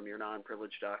location from your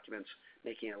non-privileged documents,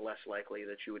 making it less likely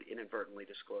that you would inadvertently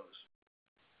disclose.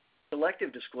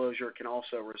 Selective disclosure can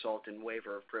also result in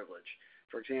waiver of privilege.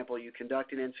 For example, you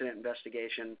conduct an incident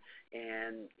investigation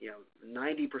and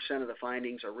 90% of the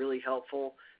findings are really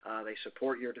helpful. They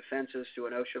support your defenses to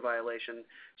an OSHA violation.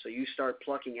 So you start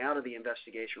plucking out of the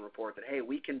investigation report that, hey,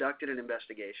 we conducted an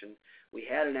investigation, we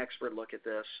had an expert look at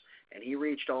this, and he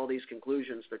reached all these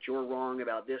conclusions that you're wrong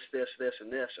about this, this, this,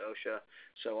 and this, OSHA.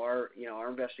 So our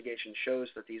investigation shows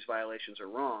that these violations are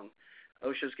wrong.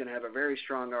 OSHA is going to have a very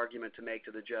strong argument to make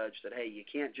to the judge that, hey, you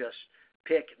can't just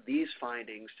pick these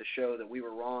findings to show that we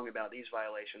were wrong about these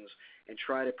violations and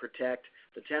try to protect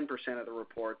the 10% of the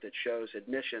report that shows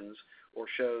admissions or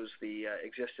shows the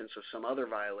existence of some other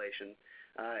violation,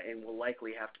 and will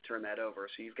likely have to turn that over.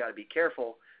 So you've got to be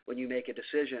careful when you make a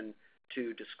decision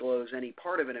to disclose any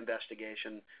part of an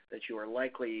investigation that you are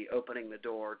likely opening the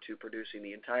door to producing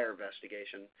the entire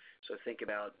investigation. So think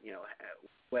about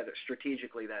whether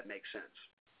strategically that makes sense.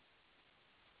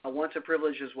 Once a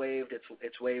privilege is waived,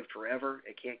 it's waived forever.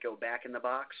 It can't go back in the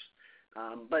box.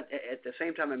 But at the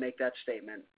same time I make that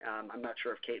statement, I'm not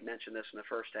sure if Kate mentioned this in the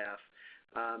first half.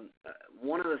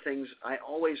 One of the things I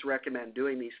always recommend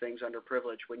doing these things under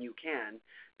privilege when you can,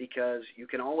 because you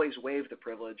can always waive the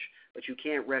privilege, but you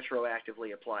can't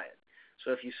retroactively apply it.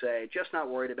 So if you say, just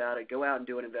not worried about it, go out and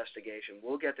do an investigation.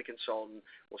 We'll get the consultant.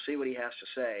 We'll see what he has to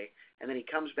say. And then he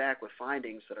comes back with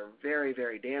findings that are very,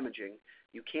 very damaging.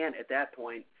 You can't, at that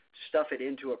point, stuff it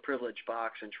into a privilege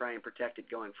box and try and protect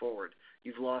it going forward.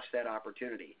 You've lost that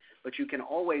opportunity. But you can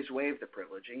always waive the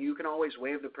privilege. And you can always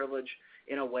waive the privilege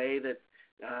in a way that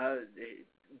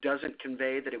doesn't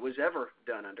convey that it was ever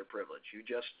done under privilege. You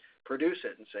just produce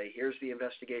it and say, here's the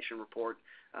investigation report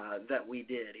that we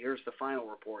did. Here's the final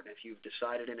report. And if you've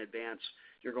decided in advance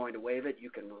you're going to waive it, you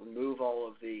can remove all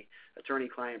of the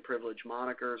attorney-client privilege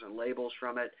monikers and labels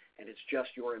from it, and it's just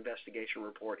your investigation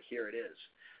report. Here it is.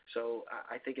 So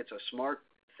I think it's a smart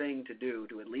thing to do,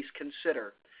 to at least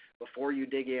consider before you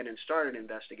dig in and start an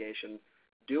investigation.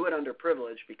 Do it under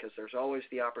privilege, because there's always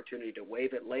the opportunity to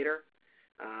waive it later,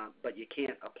 but you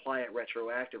can't apply it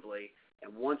retroactively.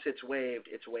 And once it's waived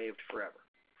forever.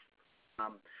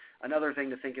 Another thing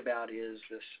to think about is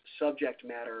this subject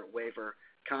matter waiver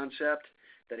concept,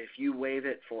 that if you waive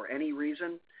it for any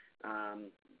reason,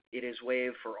 it is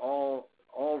waived for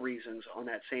all reasons on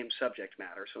that same subject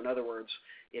matter. So in other words,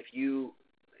 if you,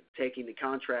 taking the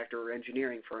contractor or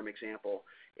engineering firm example,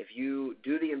 if you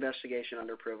do the investigation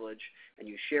under privilege and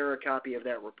you share a copy of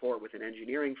that report with an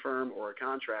engineering firm or a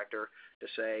contractor to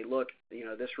say, look,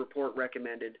 this report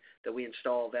recommended that we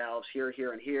install valves here,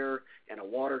 here, and here, and a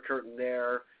water curtain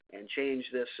there, and change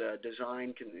this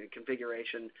design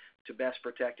configuration to best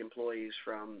protect employees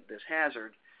from this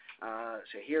hazard.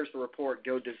 So here's the report.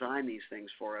 Go design these things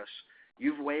for us.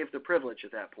 You've waived the privilege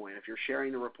at that point. If you're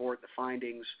sharing the report, the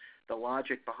findings, the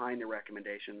logic behind the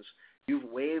recommendations, you've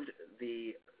waived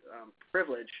the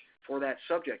privilege for that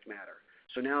subject matter.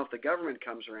 So now if the government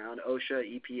comes around,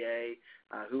 OSHA, EPA,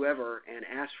 whoever, and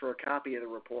asks for a copy of the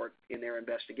report in their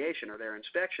investigation or their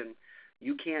inspection,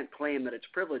 you can't claim that it's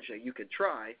privileged. You could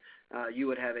try. You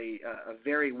would have a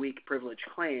very weak privilege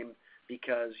claim,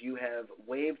 because you have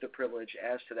waived the privilege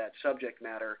as to that subject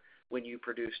matter when you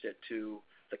produced it to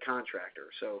the contractor.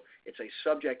 So it's a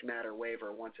subject matter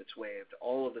waiver once it's waived.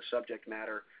 All of the subject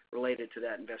matter related to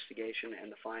that investigation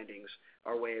and the findings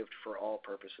are waived for all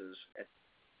purposes.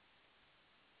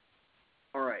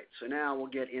 All right, so now we'll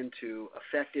get into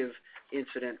effective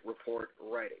incident report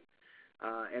writing.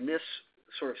 And this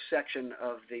sort of section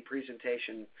of the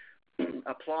presentation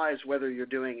applies whether you're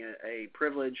doing a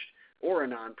privileged or a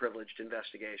non-privileged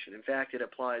investigation. In fact, it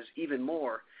applies even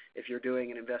more if you're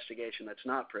doing an investigation that's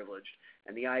not privileged.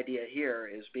 And the idea here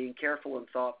is being careful and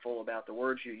thoughtful about the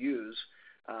words you use,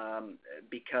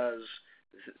 because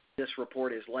this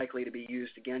report is likely to be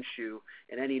used against you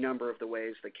in any number of the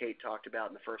ways that Kate talked about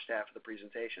in the first half of the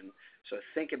presentation. So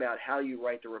think about how you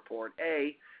write the report,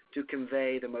 A, to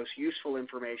convey the most useful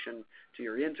information to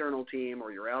your internal team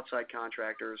or your outside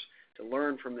contractors, to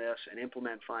learn from this and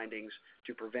implement findings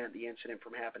to prevent the incident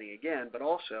from happening again, but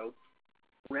also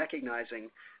recognizing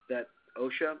that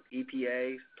OSHA,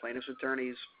 EPA, plaintiff's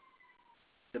attorneys,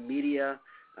 the media,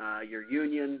 your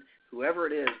union, whoever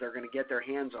it is, they're going to get their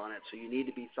hands on it. So you need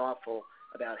to be thoughtful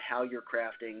about how you're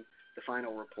crafting the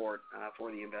final report for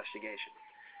the investigation.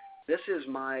 This is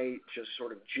my just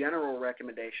sort of general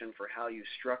recommendation for how you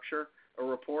structure a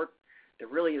report. There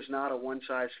really is not a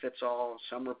one-size-fits-all.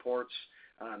 Some reports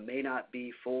may not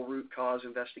be full root cause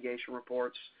investigation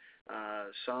reports.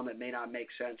 Some it may not make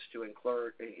sense to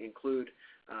include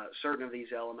certain of these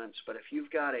elements. But if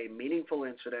you've got a meaningful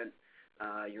incident,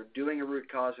 you're doing a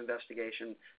root cause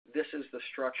investigation, this is the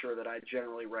structure that I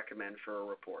generally recommend for a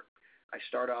report. I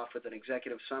start off with an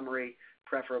executive summary,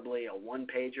 preferably a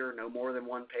one-pager, no more than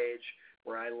one page,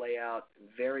 where I lay out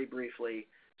very briefly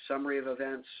summary of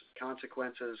events,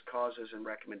 consequences, causes, and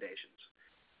recommendations.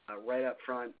 Right up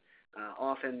front,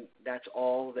 often that's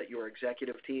all that your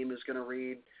executive team is going to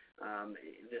read.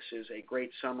 This is a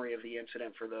great summary of the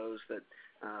incident for those that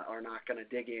are not going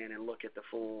to dig in and look at the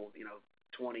full,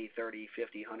 20, 30,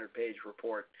 50, 100-page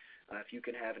report. If you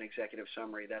can have an executive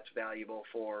summary, that's valuable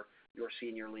for your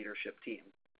senior leadership team.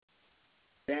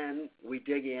 Then we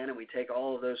dig in and we take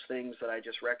all of those things that I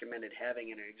just recommended having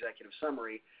in an executive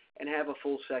summary and have a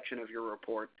full section of your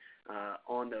report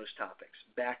on those topics.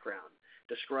 Background.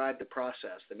 Describe the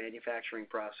process, the manufacturing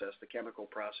process, the chemical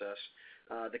process,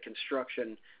 the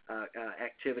construction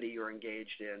activity you're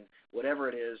engaged in. Whatever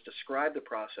it is, describe the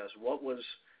process. What was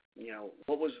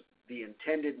the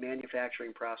intended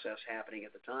manufacturing process happening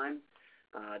at the time?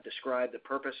 Describe the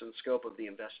purpose and scope of the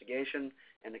investigation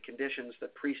and the conditions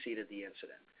that preceded the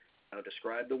incident.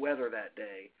 Describe the weather that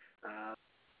day,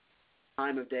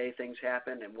 time of day things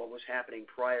happened, and what was happening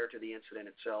prior to the incident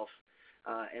itself.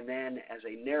 And then as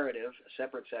a narrative, a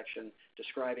separate section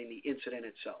describing the incident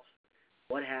itself.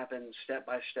 What happened, step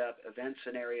by step, event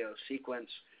scenario, sequence,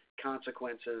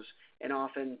 consequences, and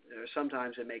often,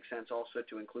 sometimes it makes sense also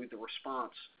to include the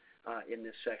response in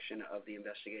this section of the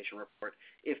investigation report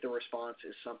if the response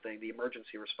is something, the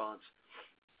emergency response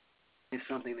is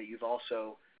something that you've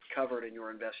also covered in your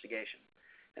investigation.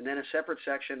 And then a separate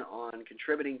section on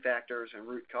contributing factors and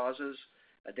root causes,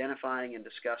 identifying and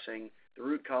discussing the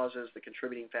root causes, the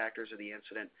contributing factors of the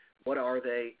incident. What are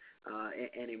they,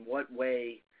 and in what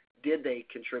way did they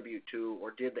contribute to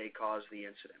or did they cause the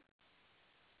incident?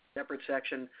 Separate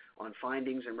section on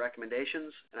findings and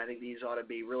recommendations, and I think these ought to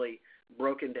be really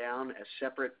broken down as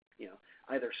separate,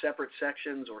 either separate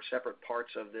sections or separate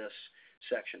parts of this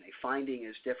section. A finding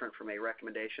is different from a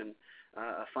recommendation.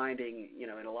 A finding,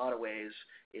 in a lot of ways,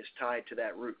 is tied to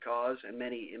that root cause, and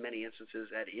in many instances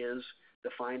that is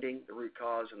the finding. The root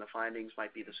cause and the findings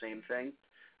might be the same thing.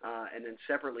 And then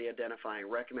separately identifying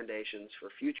recommendations for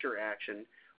future action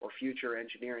or future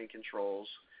engineering controls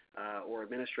or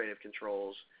administrative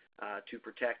controls to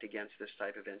protect against this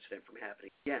type of incident from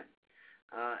happening again.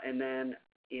 And then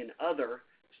in other,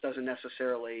 this doesn't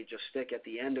necessarily just stick at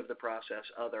the end of the process,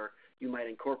 other. You might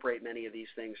incorporate many of these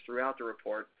things throughout the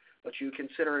report, but you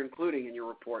consider including in your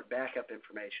report backup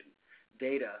information,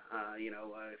 data,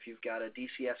 if you've got a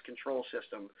DCS control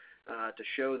system to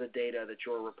show the data that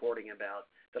you're reporting about,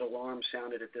 that alarm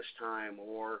sounded at this time,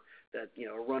 or that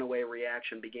a runaway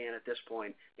reaction began at this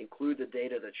point, include the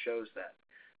data that shows that.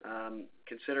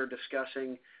 Consider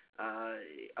discussing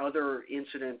other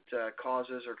incident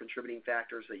causes or contributing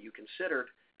factors that you considered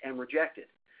and rejected.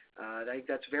 I think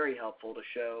that's very helpful to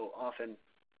show often,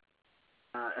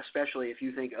 especially if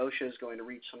you think OSHA is going to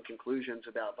reach some conclusions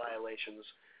about violations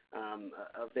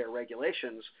of their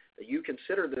regulations, that you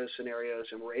consider those scenarios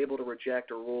and were able to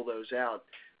reject or rule those out.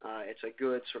 It's a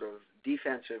good sort of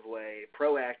defensive way,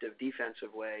 proactive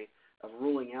defensive way of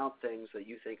ruling out things that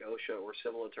you think OSHA or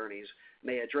civil attorneys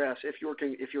may address if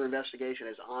your investigation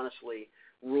has honestly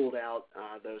ruled out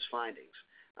those findings.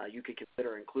 You could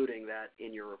consider including that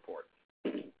in your report.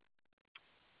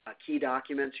 Key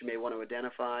documents you may want to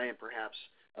identify and perhaps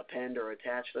append or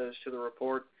attach those to the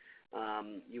report.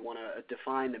 You want to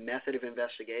define the method of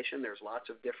investigation. There's lots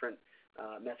of different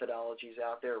methodologies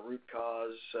out there, root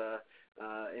cause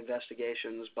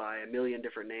investigations by a million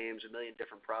different names, a million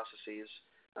different processes.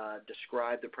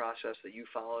 Describe the process that you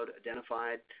followed,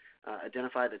 identify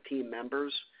the team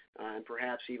members, and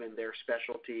perhaps even their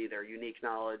specialty, their unique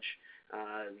knowledge,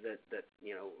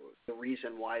 the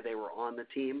reason why they were on the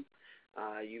team.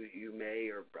 You may,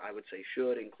 or I would say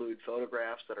should, include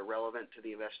photographs that are relevant to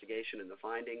the investigation and the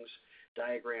findings,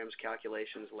 diagrams,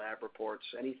 calculations, lab reports,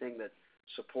 anything that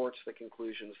supports the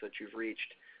conclusions that you've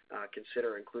reached.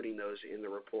 Consider including those in the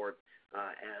report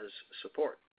as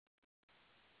support.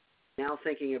 Now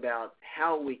thinking about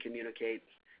how we communicate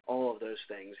all of those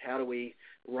things. How do we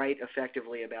write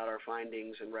effectively about our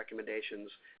findings and recommendations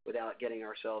without getting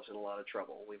ourselves in a lot of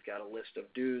trouble? We've got a list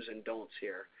of do's and don'ts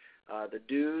here. The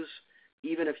do's,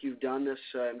 even if you've done this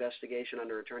investigation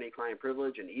under attorney-client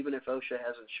privilege, and even if OSHA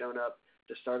hasn't shown up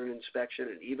to start an inspection,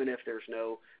 and even if there's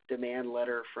no demand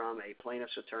letter from a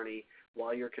plaintiff's attorney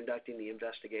while you're conducting the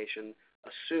investigation,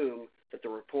 assume that the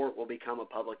report will become a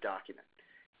public document.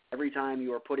 Every time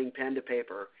you are putting pen to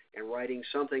paper and writing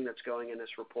something that's going in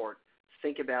this report,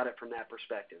 think about it from that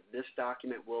perspective. This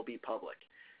document will be public.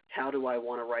 How do I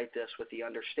want to write this with the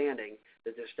understanding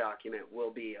that this document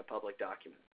will be a public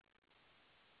document?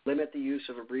 Limit the use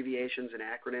of abbreviations and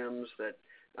acronyms that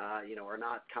are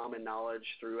not common knowledge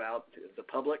throughout the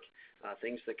public,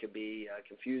 things that could be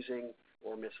confusing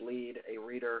or mislead a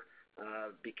reader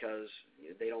because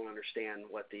they don't understand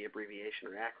what the abbreviation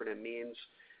or acronym means.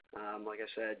 Like I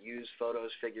said, use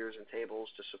photos, figures, and tables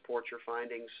to support your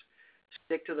findings.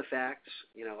 Stick to the facts.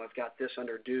 I've got this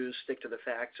under do's. Stick to the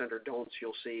facts. Under don'ts,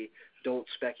 you'll see don't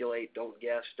speculate, don't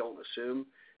guess, don't assume.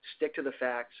 Stick to the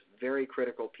facts. Very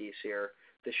critical piece here.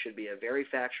 This should be a very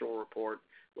factual report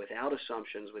without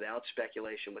assumptions, without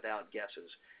speculation, without guesses.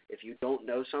 If you don't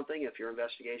know something, if your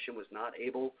investigation was not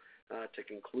able to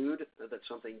conclude that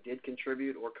something did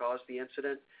contribute or cause the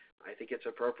incident, I think it's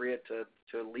appropriate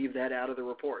to leave that out of the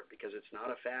report because it's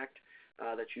not a fact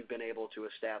that you've been able to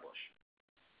establish.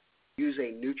 Use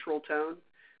a neutral tone.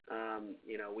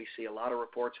 We see a lot of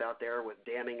reports out there with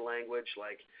damning language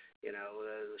like,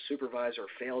 the supervisor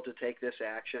failed to take this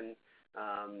action,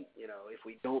 If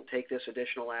we don't take this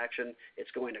additional action,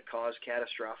 it's going to cause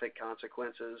catastrophic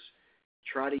consequences.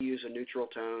 Try to use a neutral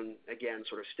tone, again,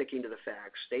 sort of sticking to the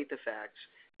facts, state the facts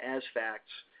as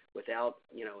facts without,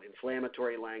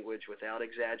 inflammatory language, without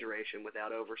exaggeration,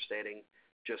 without overstating,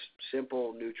 just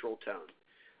simple, neutral tone.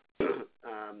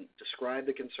 Describe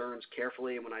the concerns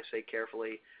carefully, and when I say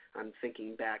carefully, I'm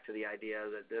thinking back to the idea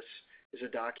that this is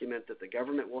a document that the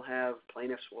government will have,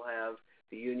 plaintiffs will have,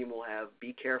 the union will have.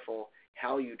 Be careful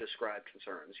how you describe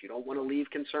concerns. You don't want to leave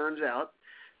concerns out,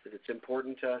 but it's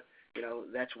important to,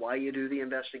 that's why you do the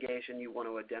investigation. You want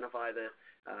to identify the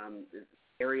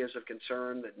areas of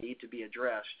concern that need to be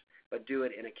addressed, but do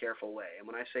it in a careful way. And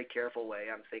when I say careful way,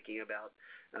 I'm thinking about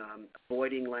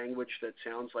avoiding language that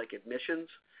sounds like admissions,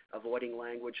 avoiding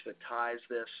language that ties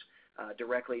this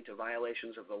directly to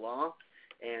violations of the law,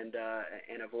 and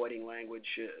avoiding language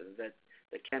that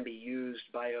can be used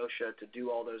by OSHA to do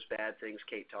all those bad things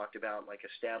Kate talked about, like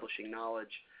establishing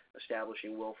knowledge,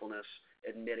 establishing willfulness,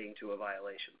 admitting to a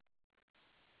violation.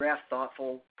 Draft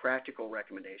thoughtful, practical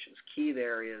recommendations. Key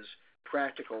there is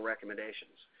practical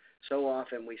recommendations. So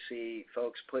often we see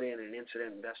folks put in an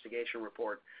incident investigation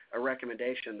report a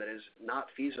recommendation that is not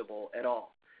feasible at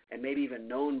all, and maybe even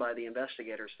known by the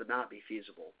investigators to not be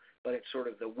feasible, but it's sort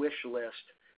of the wish list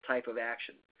type of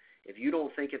action. If you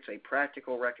don't think it's a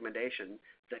practical recommendation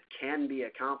that can be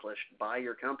accomplished by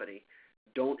your company,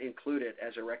 don't include it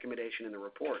as a recommendation in the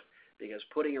report, because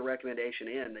putting a recommendation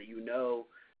in that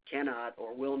cannot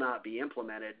or will not be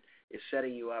implemented is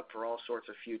setting you up for all sorts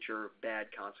of future bad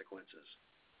consequences.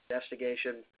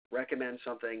 Investigation, recommend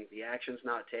something, the action's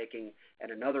not taken, and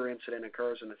another incident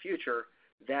occurs in the future,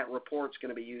 that report's going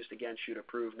to be used against you to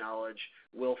prove knowledge,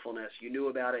 willfulness. You knew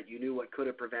about it, you knew what could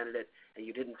have prevented it, and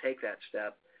you didn't take that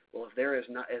step. Well, if there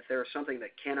is something that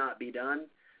cannot be done,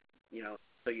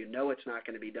 so it's not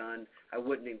going to be done, I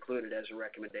wouldn't include it as a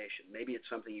recommendation. Maybe it's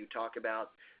something you talk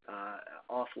about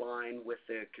offline with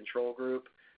the control group,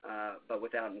 but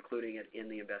without including it in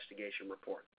the investigation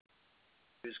report.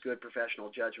 Use good professional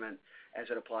judgment as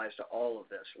it applies to all of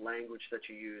this, language that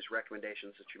you use,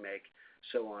 recommendations that you make,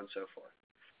 so on and so forth.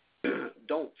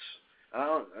 Don'ts.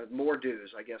 More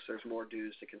do's. I guess there's more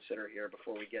do's to consider here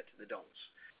before we get to the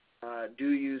don'ts.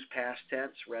 Do use past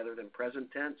tense rather than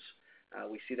present tense.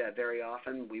 We see that very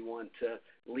often. We want to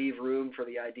leave room for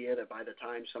the idea that by the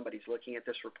time somebody's looking at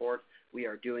this report, we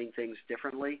are doing things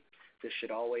differently. This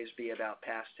should always be about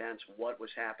past tense, what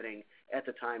was happening at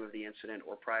the time of the incident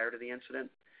or prior to the incident.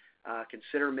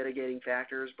 Consider mitigating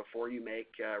factors before you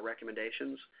make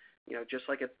recommendations. Just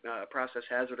like a process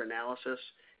hazard analysis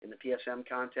in the PSM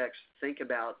context, think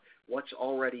about what's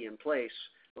already in place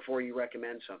before you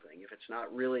recommend something. If it's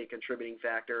not really a contributing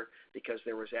factor because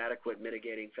there was adequate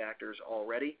mitigating factors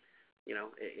already,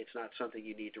 it's not something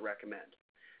you need to recommend.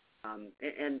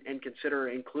 And consider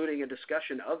including a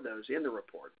discussion of those in the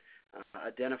report.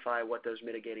 Identify what those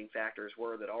mitigating factors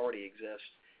were that already exist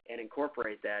and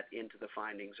incorporate that into the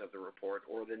findings of the report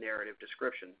or the narrative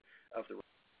description of the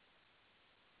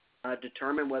report.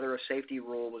 Determine whether a safety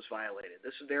rule was violated.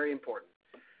 This is very important.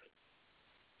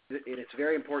 It's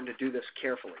very important to do this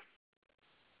carefully,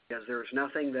 because there's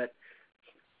nothing that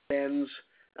offends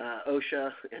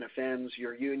OSHA and offends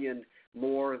your union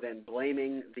more than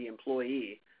blaming the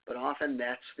employee, but often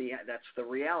that's the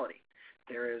reality.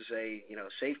 There is a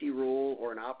safety rule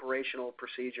or an operational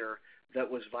procedure that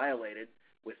was violated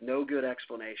with no good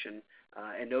explanation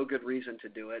and no good reason to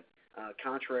do it,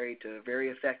 contrary to very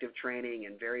effective training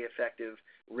and very effective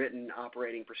written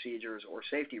operating procedures or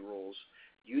safety rules.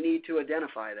 You need to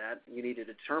identify that. You need to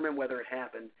determine whether it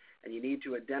happened, and you need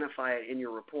to identify it in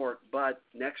your report. But,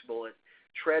 next bullet,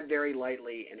 tread very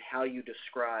lightly in how you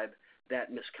describe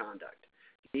that misconduct.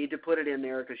 You need to put it in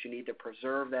there because you need to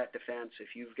preserve that defense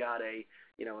if you've got an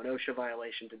OSHA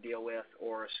violation to deal with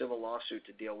or a civil lawsuit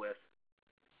to deal with.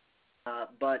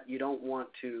 But you don't want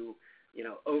to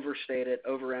overstate it,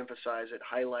 overemphasize it,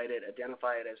 highlight it,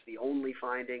 identify it as the only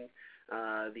finding,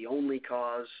 the only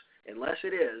cause, unless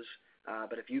it is.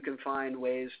 But if you can find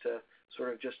ways to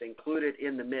sort of just include it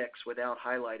in the mix without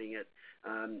highlighting it,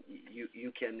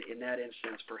 you can, in that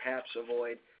instance, perhaps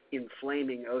avoid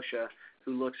inflaming OSHA,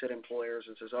 who looks at employers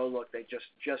and says, oh, look, they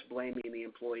just blaming the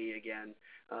employee again.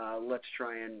 Let's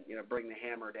try and bring the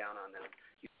hammer down on them.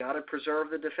 You've got to preserve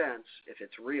the defense if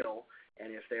it's real,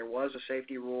 and if there was a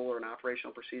safety rule or an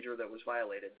operational procedure that was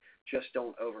violated, just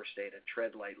don't overstate it.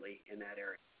 Tread lightly in that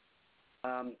area.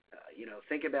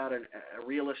 Think about a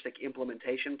realistic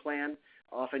implementation plan.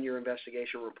 Often your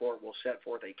investigation report will set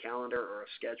forth a calendar or a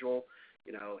schedule.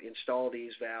 Install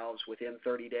these valves within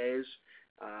 30 days.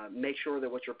 Make sure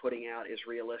that what you're putting out is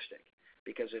realistic.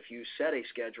 because if you set a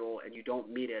schedule and you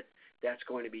don't meet it, that's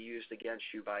going to be used against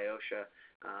you by OSHA.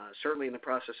 Certainly in the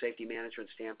process safety management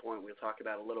standpoint, we'll talk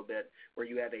about a little bit where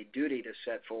you have a duty to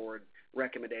set forward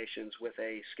recommendations with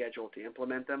a schedule to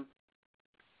implement them.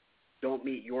 Don't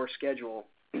meet your schedule,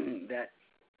 that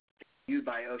viewed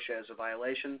by OSHA as a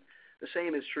violation. The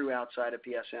same is true outside of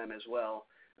PSM as well.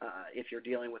 If you're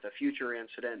dealing with a future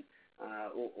incident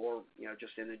or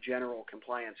just in the general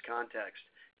compliance context,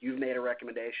 you've made a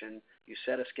recommendation, you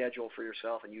set a schedule for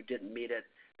yourself, and you didn't meet it,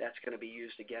 that's going to be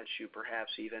used against you, perhaps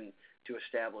even to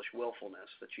establish willfulness,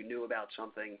 that you knew about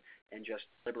something and just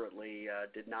deliberately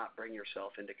did not bring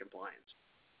yourself into compliance.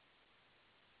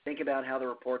 Think about how the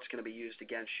report's going to be used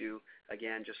against you.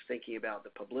 Again, just thinking about the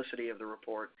publicity of the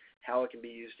report, how it can be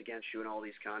used against you in all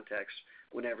these contexts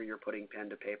whenever you're putting pen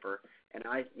to paper. And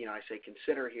I say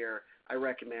consider here, I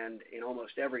recommend in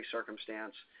almost every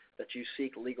circumstance that you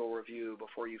seek legal review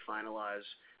before you finalize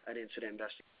an incident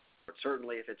investigation. But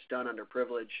certainly if it's done under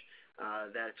privilege,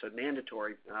 that's a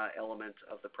mandatory element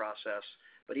of the process.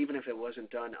 But even if it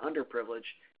wasn't done under privilege,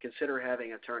 consider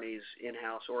having attorneys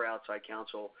in-house or outside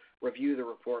counsel review the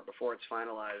report before it's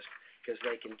finalized, because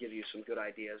they can give you some good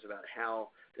ideas about how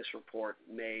this report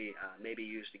may be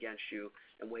used against you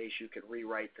and ways you could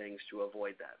rewrite things to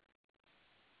avoid that.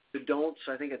 The don'ts,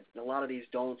 I think a lot of these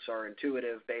don'ts are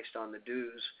intuitive based on the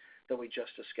do's that we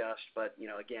just discussed, but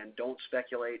again, don't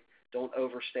speculate, don't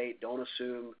overstate, don't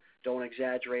assume, don't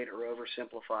exaggerate or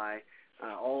oversimplify.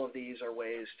 All of these are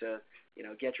ways to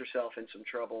get yourself in some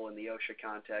trouble in the OSHA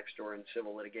context or in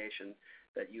civil litigation,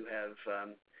 that you have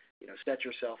set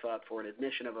yourself up for an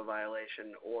admission of a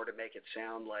violation, or to make it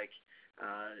sound like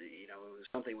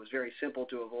something was very simple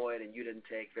to avoid and you didn't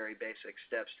take very basic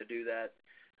steps to do that.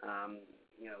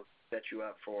 Set you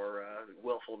up for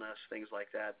willfulness, things like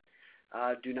that.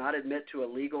 Do not admit to a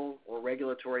legal or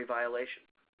regulatory violation.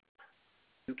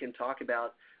 You can talk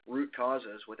about root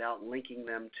causes without linking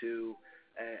them to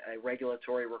a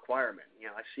regulatory requirement.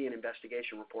 I see in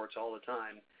investigation reports all the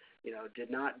time, did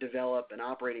not develop an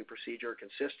operating procedure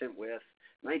consistent with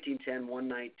 1910,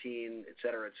 119, et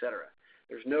cetera, et cetera.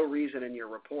 There's no reason in your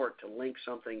report to link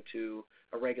something to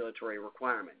a regulatory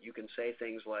requirement. You can say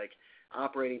things like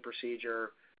operating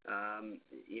procedure,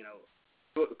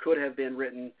 could have been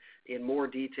written in more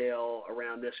detail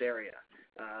around this area.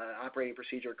 Operating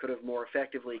procedure could have more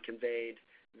effectively conveyed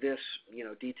this,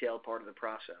 detailed part of the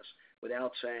process,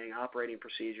 without saying operating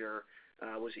procedure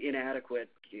was inadequate,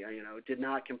 did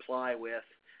not comply with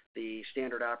the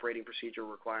standard operating procedure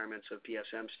requirements of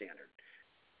PSM standard.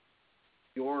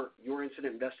 Your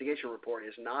incident investigation report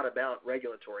is not about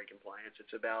regulatory compliance.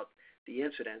 It's about the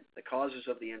incident, the causes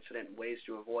of the incident, and ways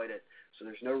to avoid it. So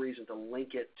there's no reason to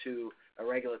link it to a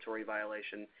regulatory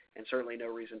violation, and certainly no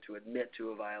reason to admit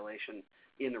to a violation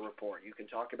in the report. You can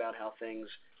talk about how things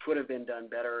could have been done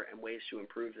better and ways to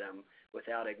improve them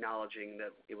without acknowledging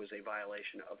that it was a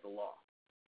violation of the law.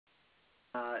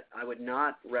 I would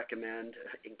not recommend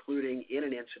including in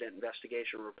an incident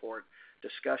investigation report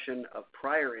discussion of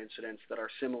prior incidents that are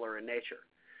similar in nature.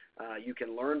 You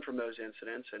can learn from those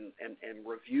incidents and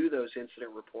review those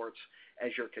incident reports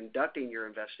as you're conducting your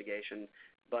investigation,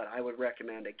 but I would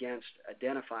recommend against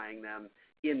identifying them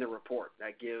in the report.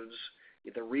 That gives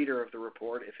the reader of the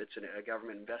report, if it's a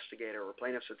government investigator or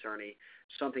plaintiff's attorney,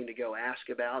 something to go ask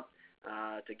about,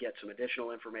 to get some additional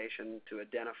information, to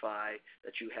identify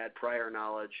that you had prior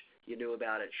knowledge, you knew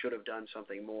about it, should have done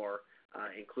something more.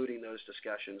 Including those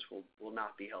discussions will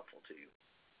not be helpful to you.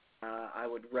 I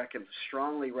would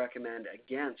strongly recommend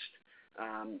against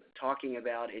talking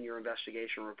about in your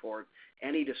investigation report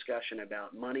any discussion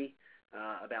about money,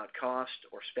 about cost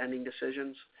or spending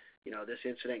decisions. This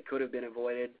incident could have been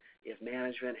avoided if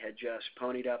management had just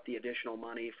ponied up the additional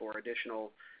money for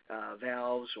additional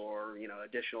valves or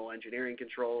additional engineering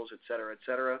controls, et cetera, et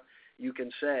cetera. You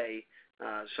can say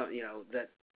that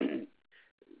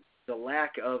the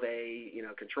lack of a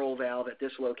control valve at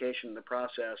this location in the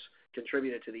process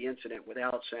contributed to the incident,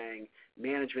 without saying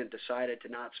management decided to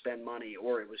not spend money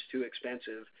or it was too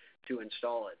expensive to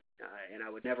install it. And I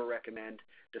would never recommend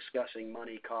discussing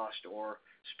money, cost, or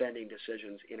spending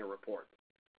decisions in a report.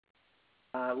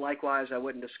 Likewise, I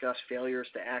wouldn't discuss failures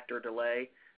to act or delay.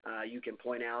 You can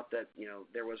point out that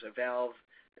there was a valve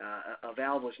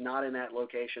was not in that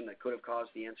location that could have caused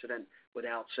the incident,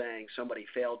 without saying somebody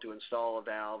failed to install a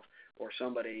valve, or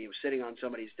somebody was sitting on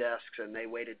somebody's desks and they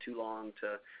waited too long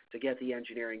to get the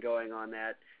engineering going on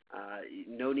that.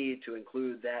 No need to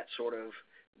include that sort of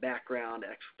background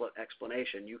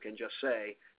explanation. You can just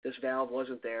say this valve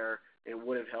wasn't there and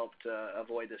would have helped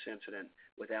avoid this incident,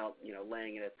 without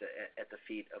laying it at the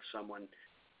feet of someone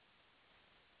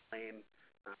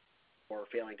or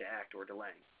failing to act or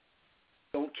delaying.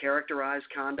 Don't characterize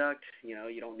conduct.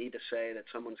 You don't need to say that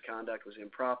someone's conduct was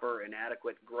improper,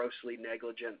 inadequate, grossly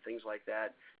negligent, things like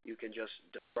that. You can just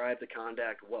describe the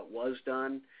conduct, what was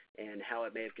done, and how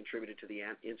it may have contributed to the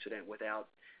incident without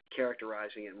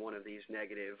characterizing it in one of these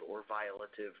negative or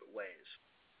violative ways.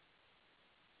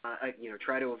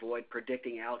 Try to avoid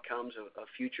predicting outcomes of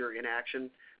future inaction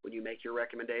when you make your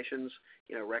recommendations.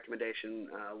 Recommendation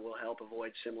will help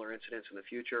avoid similar incidents in the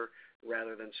future,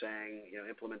 rather than saying,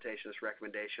 implementation of this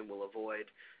recommendation will avoid,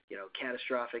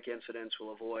 catastrophic incidents,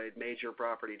 will avoid major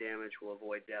property damage, will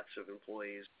avoid deaths of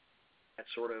employees. That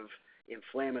sort of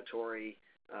inflammatory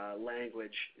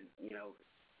language,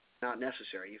 not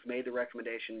necessary. You've made the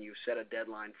recommendation, you've set a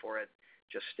deadline for it.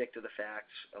 Just stick to the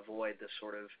facts, avoid this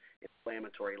sort of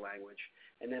inflammatory language.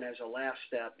 And then as a last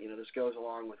step, this goes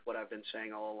along with what I've been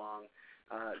saying all along.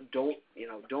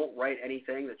 Don't write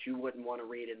anything that you wouldn't want to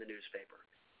read in the newspaper.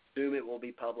 Assume it will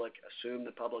be public. Assume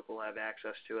the public will have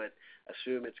access to it.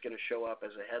 Assume it's going to show up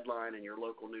as a headline in your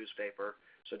local newspaper.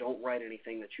 So don't write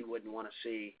anything that you wouldn't want to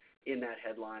see in that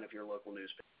headline of your local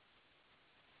newspaper.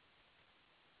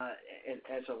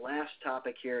 As a last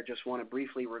topic here, just want to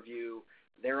briefly review.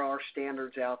 There are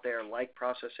standards out there like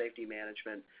process safety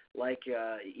management, like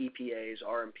EPA's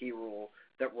RMP rule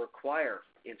that require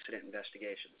incident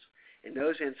investigations. In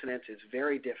those incidents, it's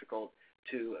very difficult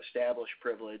to establish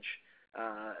privilege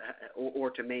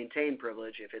or to maintain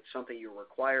privilege if it's something you're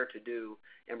required to do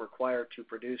and required to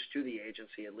produce to the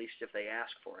agency, at least if they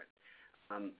ask for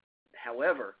it.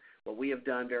 However, what we have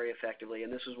done very effectively,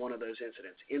 and this is one of those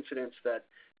incidents that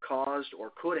caused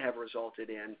or could have resulted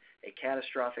in a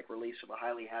catastrophic release of a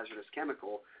highly hazardous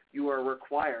chemical, you are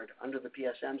required under the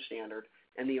PSM standard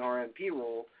and the RMP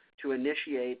rule to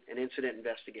initiate an incident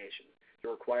investigation.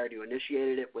 You're required to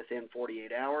initiate it within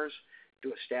 48 hours,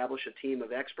 to establish a team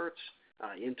of experts,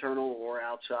 internal or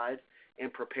outside,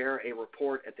 and prepare a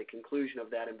report at the conclusion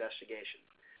of that investigation.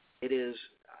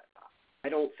 I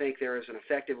don't think there is an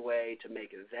effective way to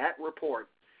make that report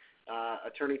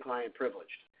attorney-client privileged.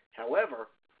 However,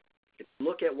 if you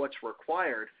look at what's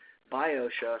required by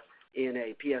OSHA in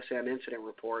a PSM incident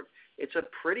report, it's a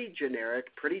pretty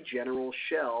generic, pretty general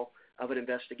shell of an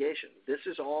investigation. This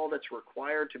is all that's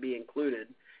required to be included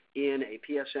in a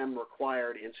PSM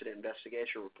required incident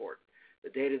investigation report. The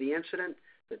date of the incident,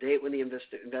 the date when the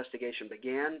investigation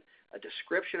began, a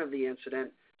description of the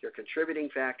incident, your contributing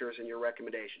factors, and your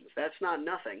recommendations. That's not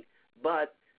nothing,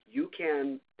 but you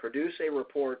can produce a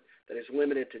report that is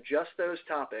limited to just those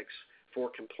topics for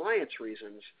compliance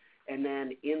reasons, and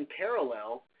then in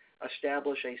parallel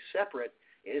establish a separate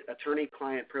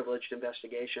attorney-client privileged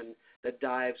investigation that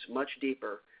dives much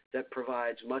deeper, that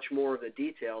provides much more of the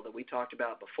detail that we talked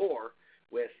about before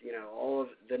with all of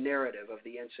the narrative of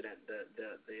the incident,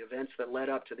 the events that led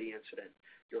up to the incident,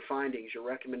 your findings, your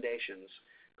recommendations,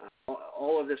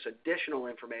 all of this additional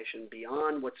information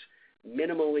beyond what's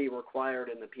minimally required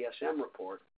in the PSM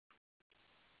report.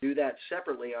 Do that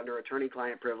separately under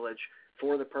attorney-client privilege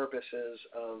for the purposes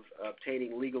of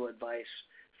obtaining legal advice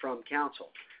from counsel.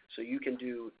 So you can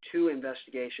do two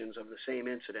investigations of the same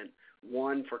incident,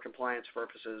 one for compliance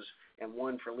purposes and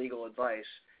one for legal advice,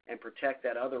 and protect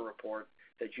that other report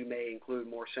that you may include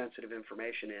more sensitive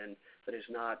information in that is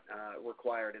not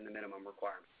required in the minimum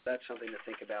requirement. That's something to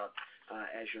think about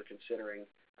as you're considering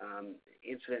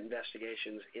incident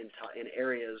investigations in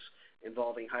areas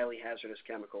involving highly hazardous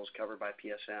chemicals covered by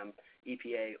PSM,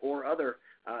 EPA, or other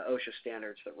OSHA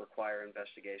standards that require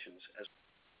investigations.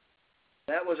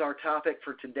 That was our topic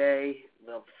for today,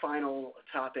 the final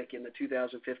topic in the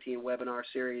 2015 webinar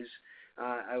series.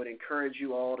 I would encourage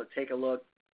you all to take a look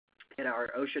at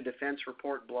our OSHA Defense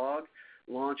Report blog,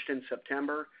 launched in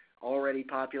September, already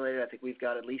populated. I think we've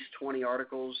got at least 20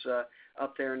 articles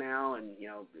up there now, and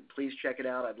please check it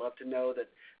out. I'd love to know that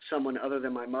someone other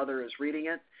than my mother is reading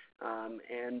it.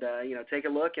 Take a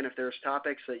look, and if there's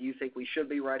topics that you think we should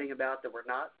be writing about that we're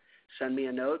not, send me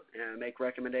a note and make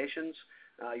recommendations.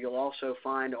 You'll also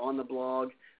find on the blog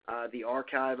the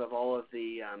archive of all of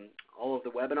the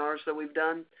webinars that we've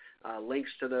done,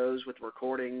 links to those with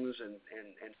recordings and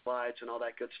slides and all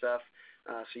that good stuff,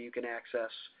 so you can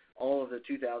access all of the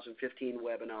 2015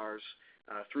 webinars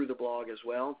through the blog as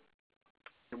well.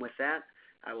 And with that,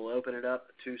 I will open it up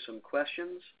to some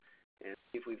questions and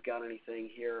see if we've got anything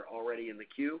here already in the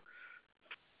queue.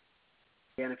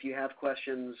 And if you have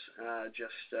questions,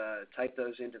 just type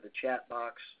those into the chat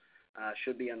box.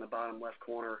 Should be on the bottom left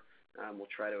corner. We'll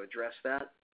try to address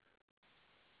that.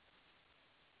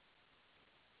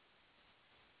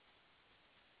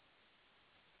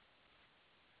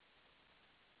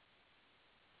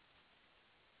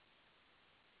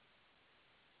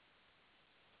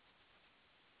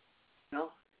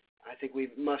 think we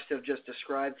must have just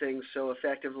described things so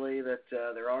effectively that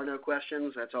there are no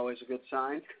questions. That's always a good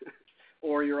sign.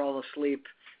 Or you're all asleep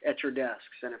at your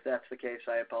desks, and if that's the case,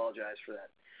 I apologize for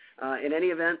that. In any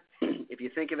event, if you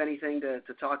think of anything to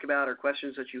talk about or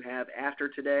questions that you have after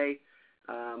today,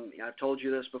 I've told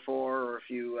you this before, or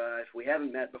if we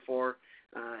haven't met before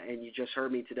and you just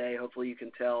heard me today, hopefully you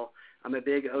can tell I'm a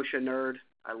big OSHA nerd.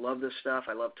 I love this stuff.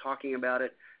 I love talking about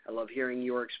it. I love hearing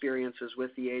your experiences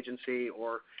with the agency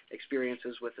or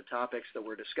experiences with the topics that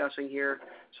we're discussing here.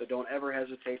 So don't ever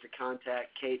hesitate to contact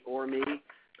Kate or me.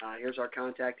 Here's our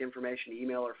contact information,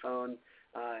 email or phone,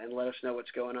 and let us know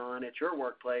what's going on at your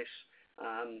workplace.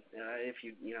 If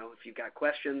you've got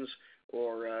questions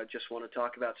or just want to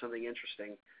talk about something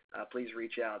interesting, please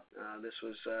reach out. This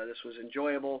was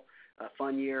enjoyable, a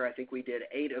fun year. I think we did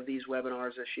 8 of these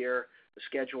webinars this year. The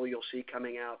schedule you'll see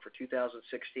coming out for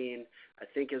 2016, I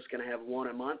think, is going to have 1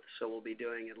 a month, so we'll be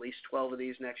doing at least 12 of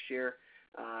these next year,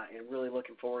 and really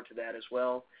looking forward to that as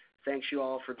well. Thanks you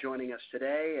all for joining us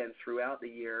today and throughout the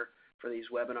year for these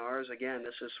webinars. Again,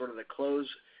 this is sort of the close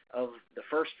of the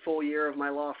first full year of my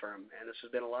law firm, and this has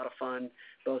been a lot of fun,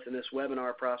 both in this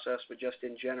webinar process, but just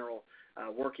in general,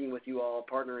 working with you all,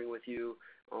 partnering with you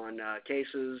on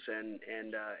cases and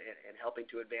helping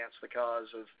to advance the cause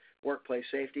of workplace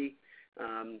safety.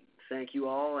 Thank you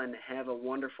all, and have a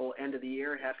wonderful end of the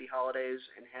year. Happy holidays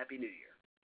and Happy New Year.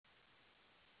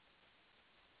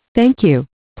 Thank you.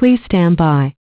 Please stand by.